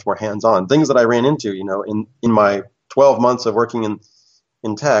applied. They're much more hands-on. Things that I ran into, in my 12 months of working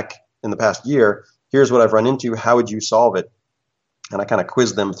in tech in the past year, here's what I've run into. How would you solve it? And I kind of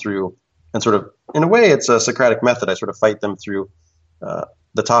quiz them through, and sort of, in a way, it's a Socratic method. I sort of fight them through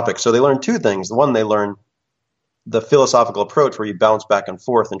the topic. So they learn two things. The one, they learn the philosophical approach where you bounce back and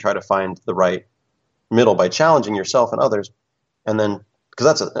forth and try to find the right middle by challenging yourself and others. And then,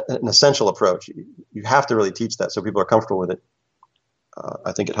 because that's an essential approach, you have to really teach that so people are comfortable with it.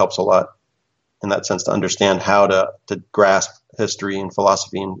 I think it helps a lot in that sense to understand how to grasp history and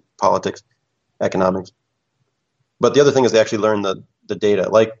philosophy and politics, economics. But the other thing is they actually learn the data.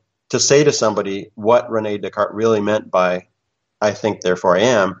 Like, to say to somebody what Rene Descartes really meant by I think, therefore I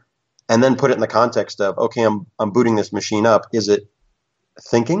am, and then put it in the context of, okay, I'm booting this machine up. Is it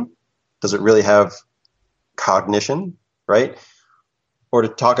thinking? Does it really have cognition, right? Or to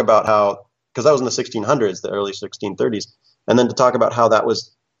talk about how, because that was in the 1600s, the early 1630s, and then to talk about how that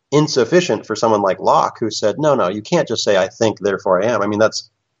was insufficient for someone like Locke, who said, no, you can't just say I think, therefore I am. I mean, that's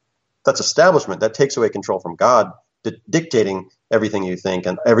establishment. That takes away control from God, dictating everything you think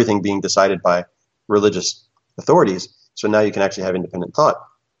and everything being decided by religious authorities. So now you can actually have independent thought.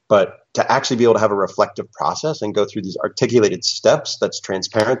 But to actually be able to have a reflective process and go through these articulated steps that's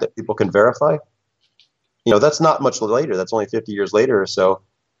transparent, that people can verify, that's not much later. That's only 50 years later or so.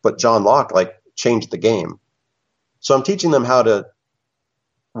 But John Locke changed the game. So I'm teaching them how to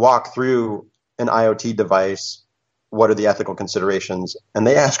walk through an IoT device. What are the ethical considerations? And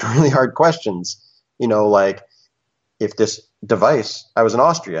they ask really hard questions, like, if this device, I was in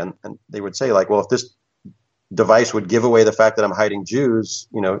Austria, and they would say, well, if this device would give away the fact that I'm hiding Jews,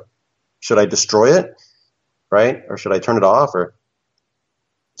 should I destroy it, right? Or should I turn it off? Or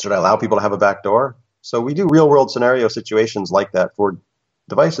should I allow people to have a back door? So we do real world scenario situations like that for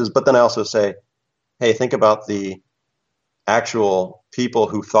devices. But then I also say, hey, think about the actual people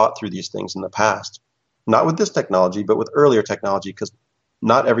who thought through these things in the past, not with this technology, but with earlier technology, because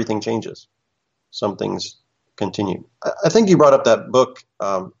not everything changes. Some things continue. I think you brought up that book,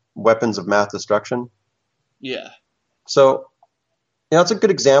 Weapons of Math Destruction. Yeah. So, it's a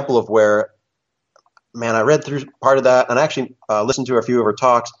good example of where, man, I read through part of that and I actually listened to a few of her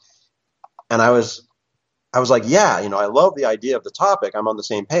talks, and I was like, yeah, I love the idea of the topic. I'm on the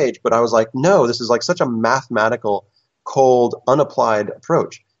same page, but I was like, no, this is like such a mathematical, cold, unapplied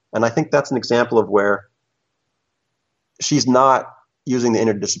approach. And I think that's an example of where she's not using the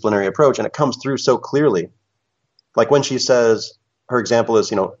interdisciplinary approach, and it comes through so clearly. Like when she says, her example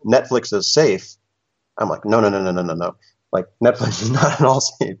is, Netflix is safe. I'm like, no, no, no, no, no, no, no. Like Netflix is not at all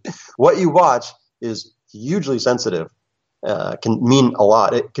safe. What you watch is hugely sensitive. Can mean a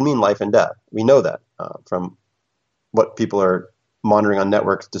lot. It can mean life and death. We know that from what people are monitoring on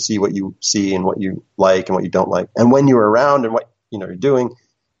networks to see what you see and what you like and what you don't like, and when you're around and what you're doing.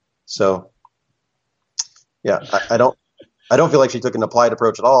 So, yeah, I don't feel like she took an applied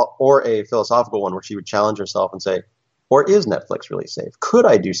approach at all, or a philosophical one where she would challenge herself and say, or is Netflix really safe? Could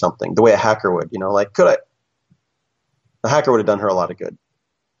I do something the way a hacker would? Like, could I? A hacker would have done her a lot of good.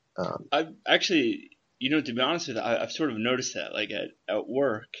 I've actually, to be honest with you, I've sort of noticed that, like at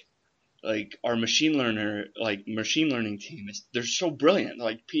work, like our machine learning team they're so brilliant,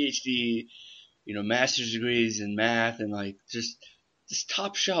 like PhD, master's degrees in math and like just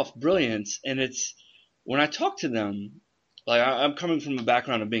top shelf brilliance. And it's when I talk to them, like I'm coming from a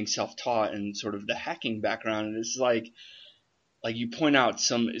background of being self-taught and sort of the hacking background, and it's like you point out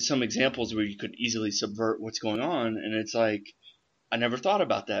some examples where you could easily subvert what's going on, and it's like I never thought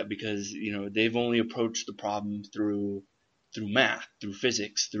about that because they've only approached the problem through math, through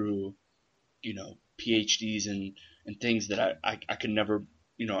physics, through PhDs and things that I could never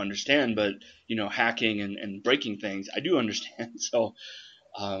understand, but hacking and breaking things I do understand. So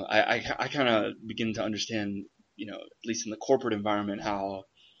I kind of begin to understand, at least in the corporate environment, how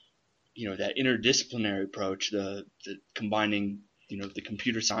that interdisciplinary approach, the combining the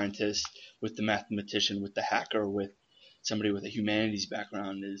computer scientist with the mathematician, with the hacker, with somebody with a humanities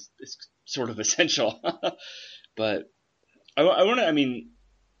background is sort of essential. But I want to,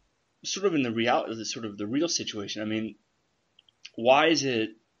 sort of in the reality, sort of the real situation. Why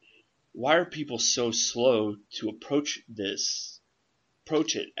are people so slow to approach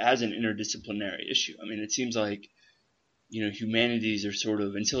it as an interdisciplinary issue? It seems like humanities are sort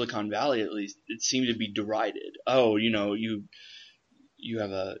of, in Silicon Valley at least, it seemed to be derided. Oh, you have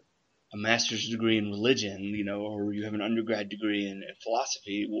a master's degree in religion, or you have an undergrad degree in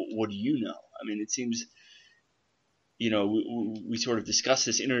philosophy. What do you know? It seems, we sort of discuss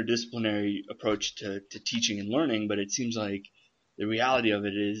this interdisciplinary approach to teaching and learning, but it seems like the reality of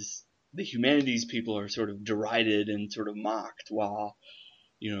it is the humanities people are sort of derided and sort of mocked, while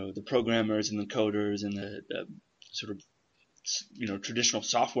the programmers and the coders and the sort of traditional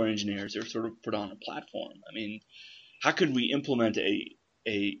software engineers are sort of put on a platform. How could we implement a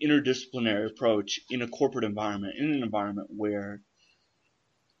interdisciplinary approach in a corporate environment, in an environment where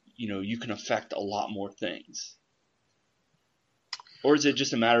you can affect a lot more things? Or is it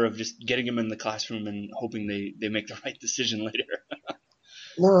just a matter of just getting them in the classroom and hoping they make the right decision later?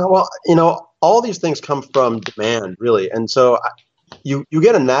 No, well, all these things come from demand, really, and so you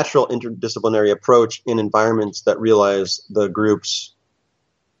get a natural interdisciplinary approach in environments that realize the groups.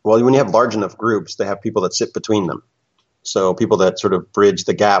 Well, when you have large enough groups, they have people that sit between them. So people that sort of bridge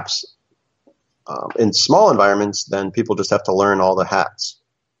the gaps. In small environments, then people just have to learn all the hats.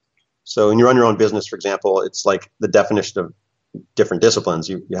 So when you run your own business, for example, it's like the definition of different disciplines.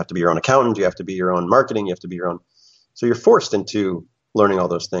 You have to be your own accountant. You have to be your own marketing. You have to be your own. So you're forced into learning all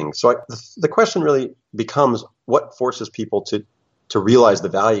those things. So the question really becomes, what forces people to realize the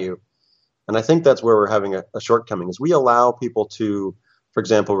value? And I think that's where we're having a shortcoming, is we allow people to, for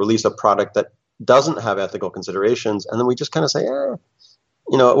example, release a product that doesn't have ethical considerations, and then we just kind of say, it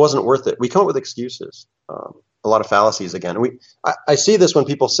wasn't worth it. We come up with excuses, a lot of fallacies again. I see this when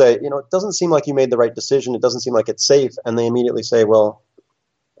people say, it doesn't seem like you made the right decision. It doesn't seem like it's safe. And they immediately say, well,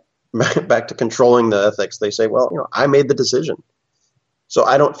 back to controlling the ethics. They say, well, I made the decision. So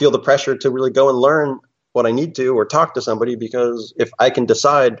I don't feel the pressure to really go and learn what I need to or talk to somebody, because if I can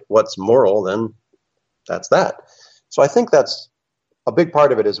decide what's moral, then that's that. So I think that's a big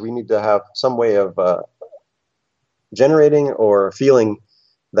part of it, is we need to have some way of generating or feeling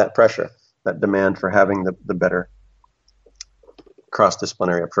that pressure, that demand for having the better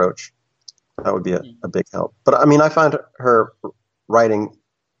cross-disciplinary approach. That would be a big help. But I find her writing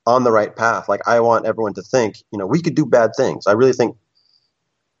on the right path. Like, I want everyone to think, we could do bad things. I really think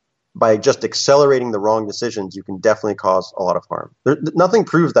by just accelerating the wrong decisions, you can definitely cause a lot of harm. Nothing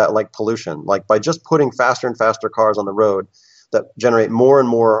proves that like pollution. Like, by just putting faster and faster cars on the road that generate more and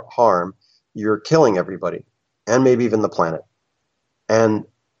more harm, you're killing everybody, and maybe even the planet. And,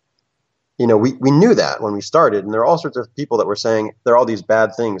 we knew that when we started, and there are all sorts of people that were saying there are all these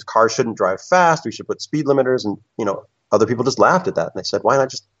bad things. Cars shouldn't drive fast. We should put speed limiters, and other people just laughed at that, and they said, why not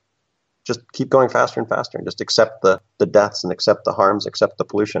just keep going faster and faster, and just accept the deaths and accept the harms, accept the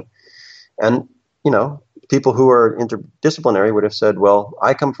pollution. And people who are interdisciplinary would have said, well,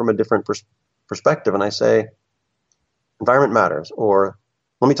 I come from a different perspective, and I say environment matters, or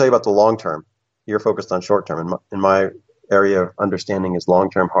let me tell you about the long term. You're focused on short term. In my area of understanding is long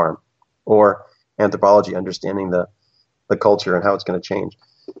term harm, or anthropology, understanding the culture and how it's going to change.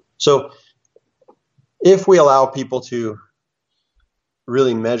 So if we allow people to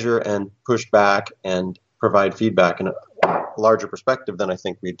really measure and push back and provide feedback in a larger perspective, then I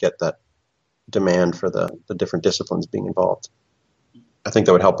think we'd get that demand for the different disciplines being involved. I think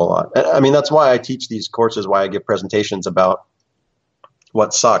that would help a lot. I mean, that's why I teach these courses, why I give presentations about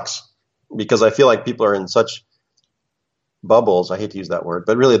what sucks, because I feel like people are in such bubbles. I hate to use that word,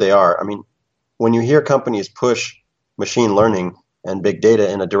 but really they are. I mean, when you hear companies push machine learning and big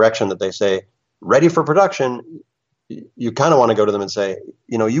data in a direction that they say, ready for production, you kind of want to go to them and say,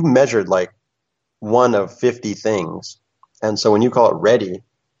 you measured like one of 50 things. And so when you call it ready,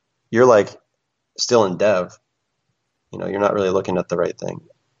 you're like still in dev. You're not really looking at the right thing.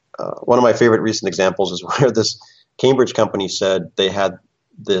 One of my favorite recent examples is where this Cambridge company said they had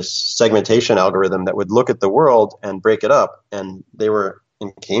this segmentation algorithm that would look at the world and break it up. And they were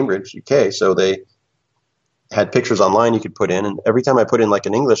in Cambridge, UK, so they had pictures online you could put in. And every time I put in like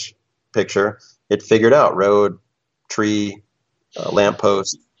an English picture, it figured out road, tree,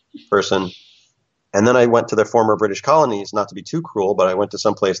 lamppost, person. And then I went to their former British colonies, not to be too cruel, but I went to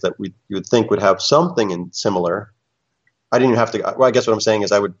some place that you would think would have something in similar. I didn't even have to. Well, I guess what I'm saying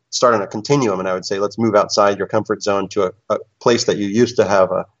is I would start on a continuum, and I would say, let's move outside your comfort zone to a place that you used to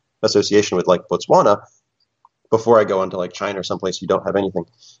have a association with, like Botswana, before I go on to like China or someplace you don't have anything,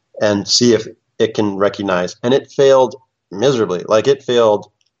 and see if it can recognize. And it failed miserably. Like it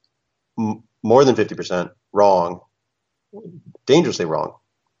failed more than 50% wrong, dangerously wrong.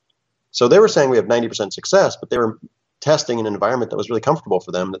 So they were saying we have 90% success, but they were testing in an environment that was really comfortable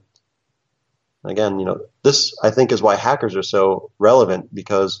for them. Again, this I think is why hackers are so relevant,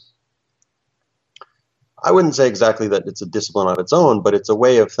 because I wouldn't say exactly that it's a discipline of its own, but it's a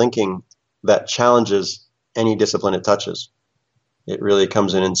way of thinking that challenges any discipline it touches. It really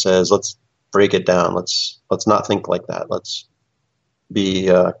comes in and says, let's break it down. Let's not think like that. Let's be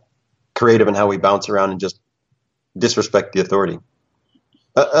creative in how we bounce around and just disrespect the authority.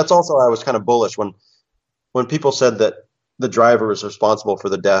 That's also, I was kind of bullish when people said that the driver was responsible for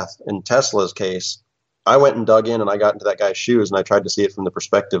the death. In Tesla's case, I went and dug in and I got into that guy's shoes and I tried to see it from the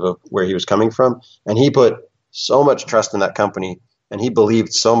perspective of where he was coming from. And he put so much trust in that company and he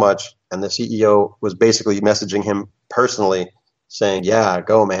believed so much. And the CEO was basically messaging him personally saying, yeah,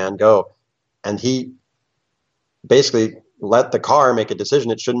 go, man, go. And he basically let the car make a decision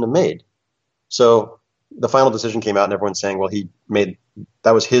it shouldn't have made. So the final decision came out and everyone's saying, well,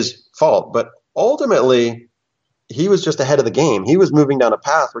 that was his fault. But ultimately, he was just ahead of the game. He was moving down a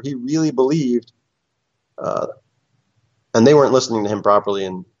path where he really believed, and they weren't listening to him properly.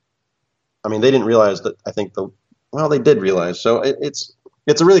 And I mean, they didn't realize that. I think they did realize. So it's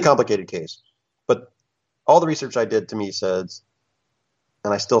a really complicated case. But all the research I did to me says,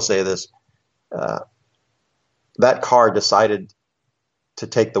 and I still say this, that car decided to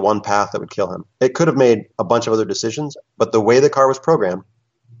take the one path that would kill him. It could have made a bunch of other decisions, but the way the car was programmed,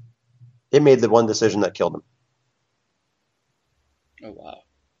 it made the one decision that killed him. Oh, wow.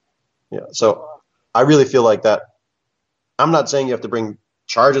 Yeah. So I really feel like that. I'm not saying you have to bring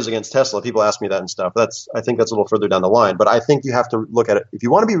charges against Tesla. People ask me that and stuff. I think that's a little further down the line, but I think you have to look at it. If you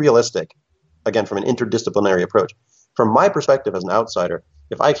want to be realistic, again, from an interdisciplinary approach, from my perspective as an outsider,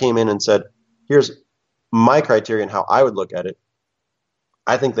 if I came in and said, here's my criteria and how I would look at it,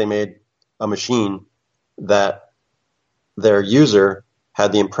 I think they made a machine that their user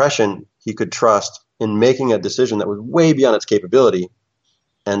had the impression he could trust in making a decision that was way beyond its capability.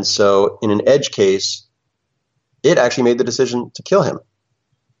 And so in an edge case, it actually made the decision to kill him.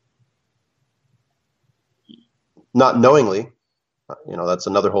 Not knowingly, that's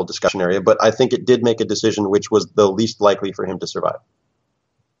another whole discussion area, but I think it did make a decision which was the least likely for him to survive.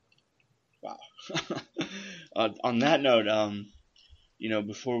 Wow. On that note,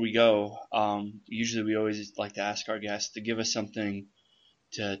 before we go, usually we always like to ask our guests to give us something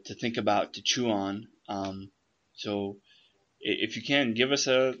to think about, to chew on. So if you can, give us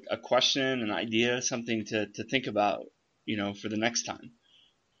a question, an idea, something to think about, for the next time.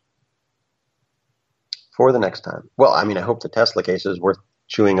 For the next time. Well, I mean, I hope the Tesla case is worth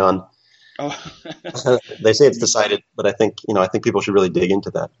chewing on. Oh. They say it's decided, but I think people should really dig into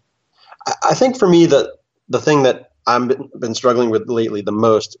that. I think for me, the thing that I've been struggling with lately the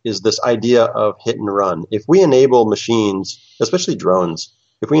most is this idea of hit and run. If we enable machines, especially drones,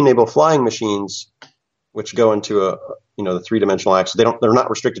 if we enable flying machines which go into the three-dimensional axis, they're not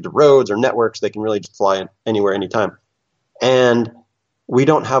restricted to roads or networks. They can really just fly anywhere, anytime. And we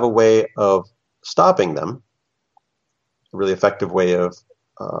don't have a way of stopping them, a really effective way of,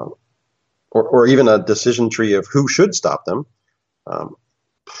 or even a decision tree of who should stop them. Um,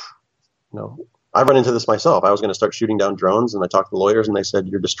 I run into this myself. I was going to start shooting down drones, and I talked to lawyers, and they said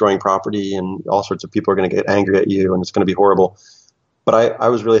you're destroying property, and all sorts of people are going to get angry at you, and it's going to be horrible. But I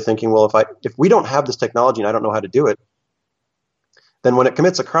was really thinking, well, if we don't have this technology and I don't know how to do it, then when it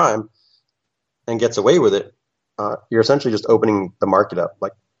commits a crime and gets away with it, you're essentially just opening the market up.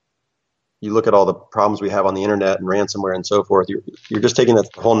 Like, you look at all the problems we have on the internet and ransomware and so forth. You're just taking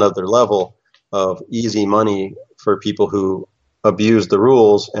that to a whole nother level of easy money for people who abuse the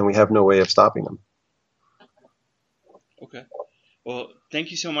rules, and we have no way of stopping them. Okay. Well,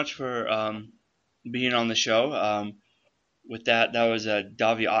 thank you so much for being on the show. With that was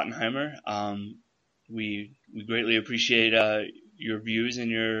Davi Ottenheimer. We greatly appreciate your views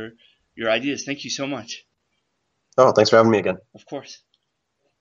and your ideas. Thank you so much. Oh, thanks for having me again. Of course.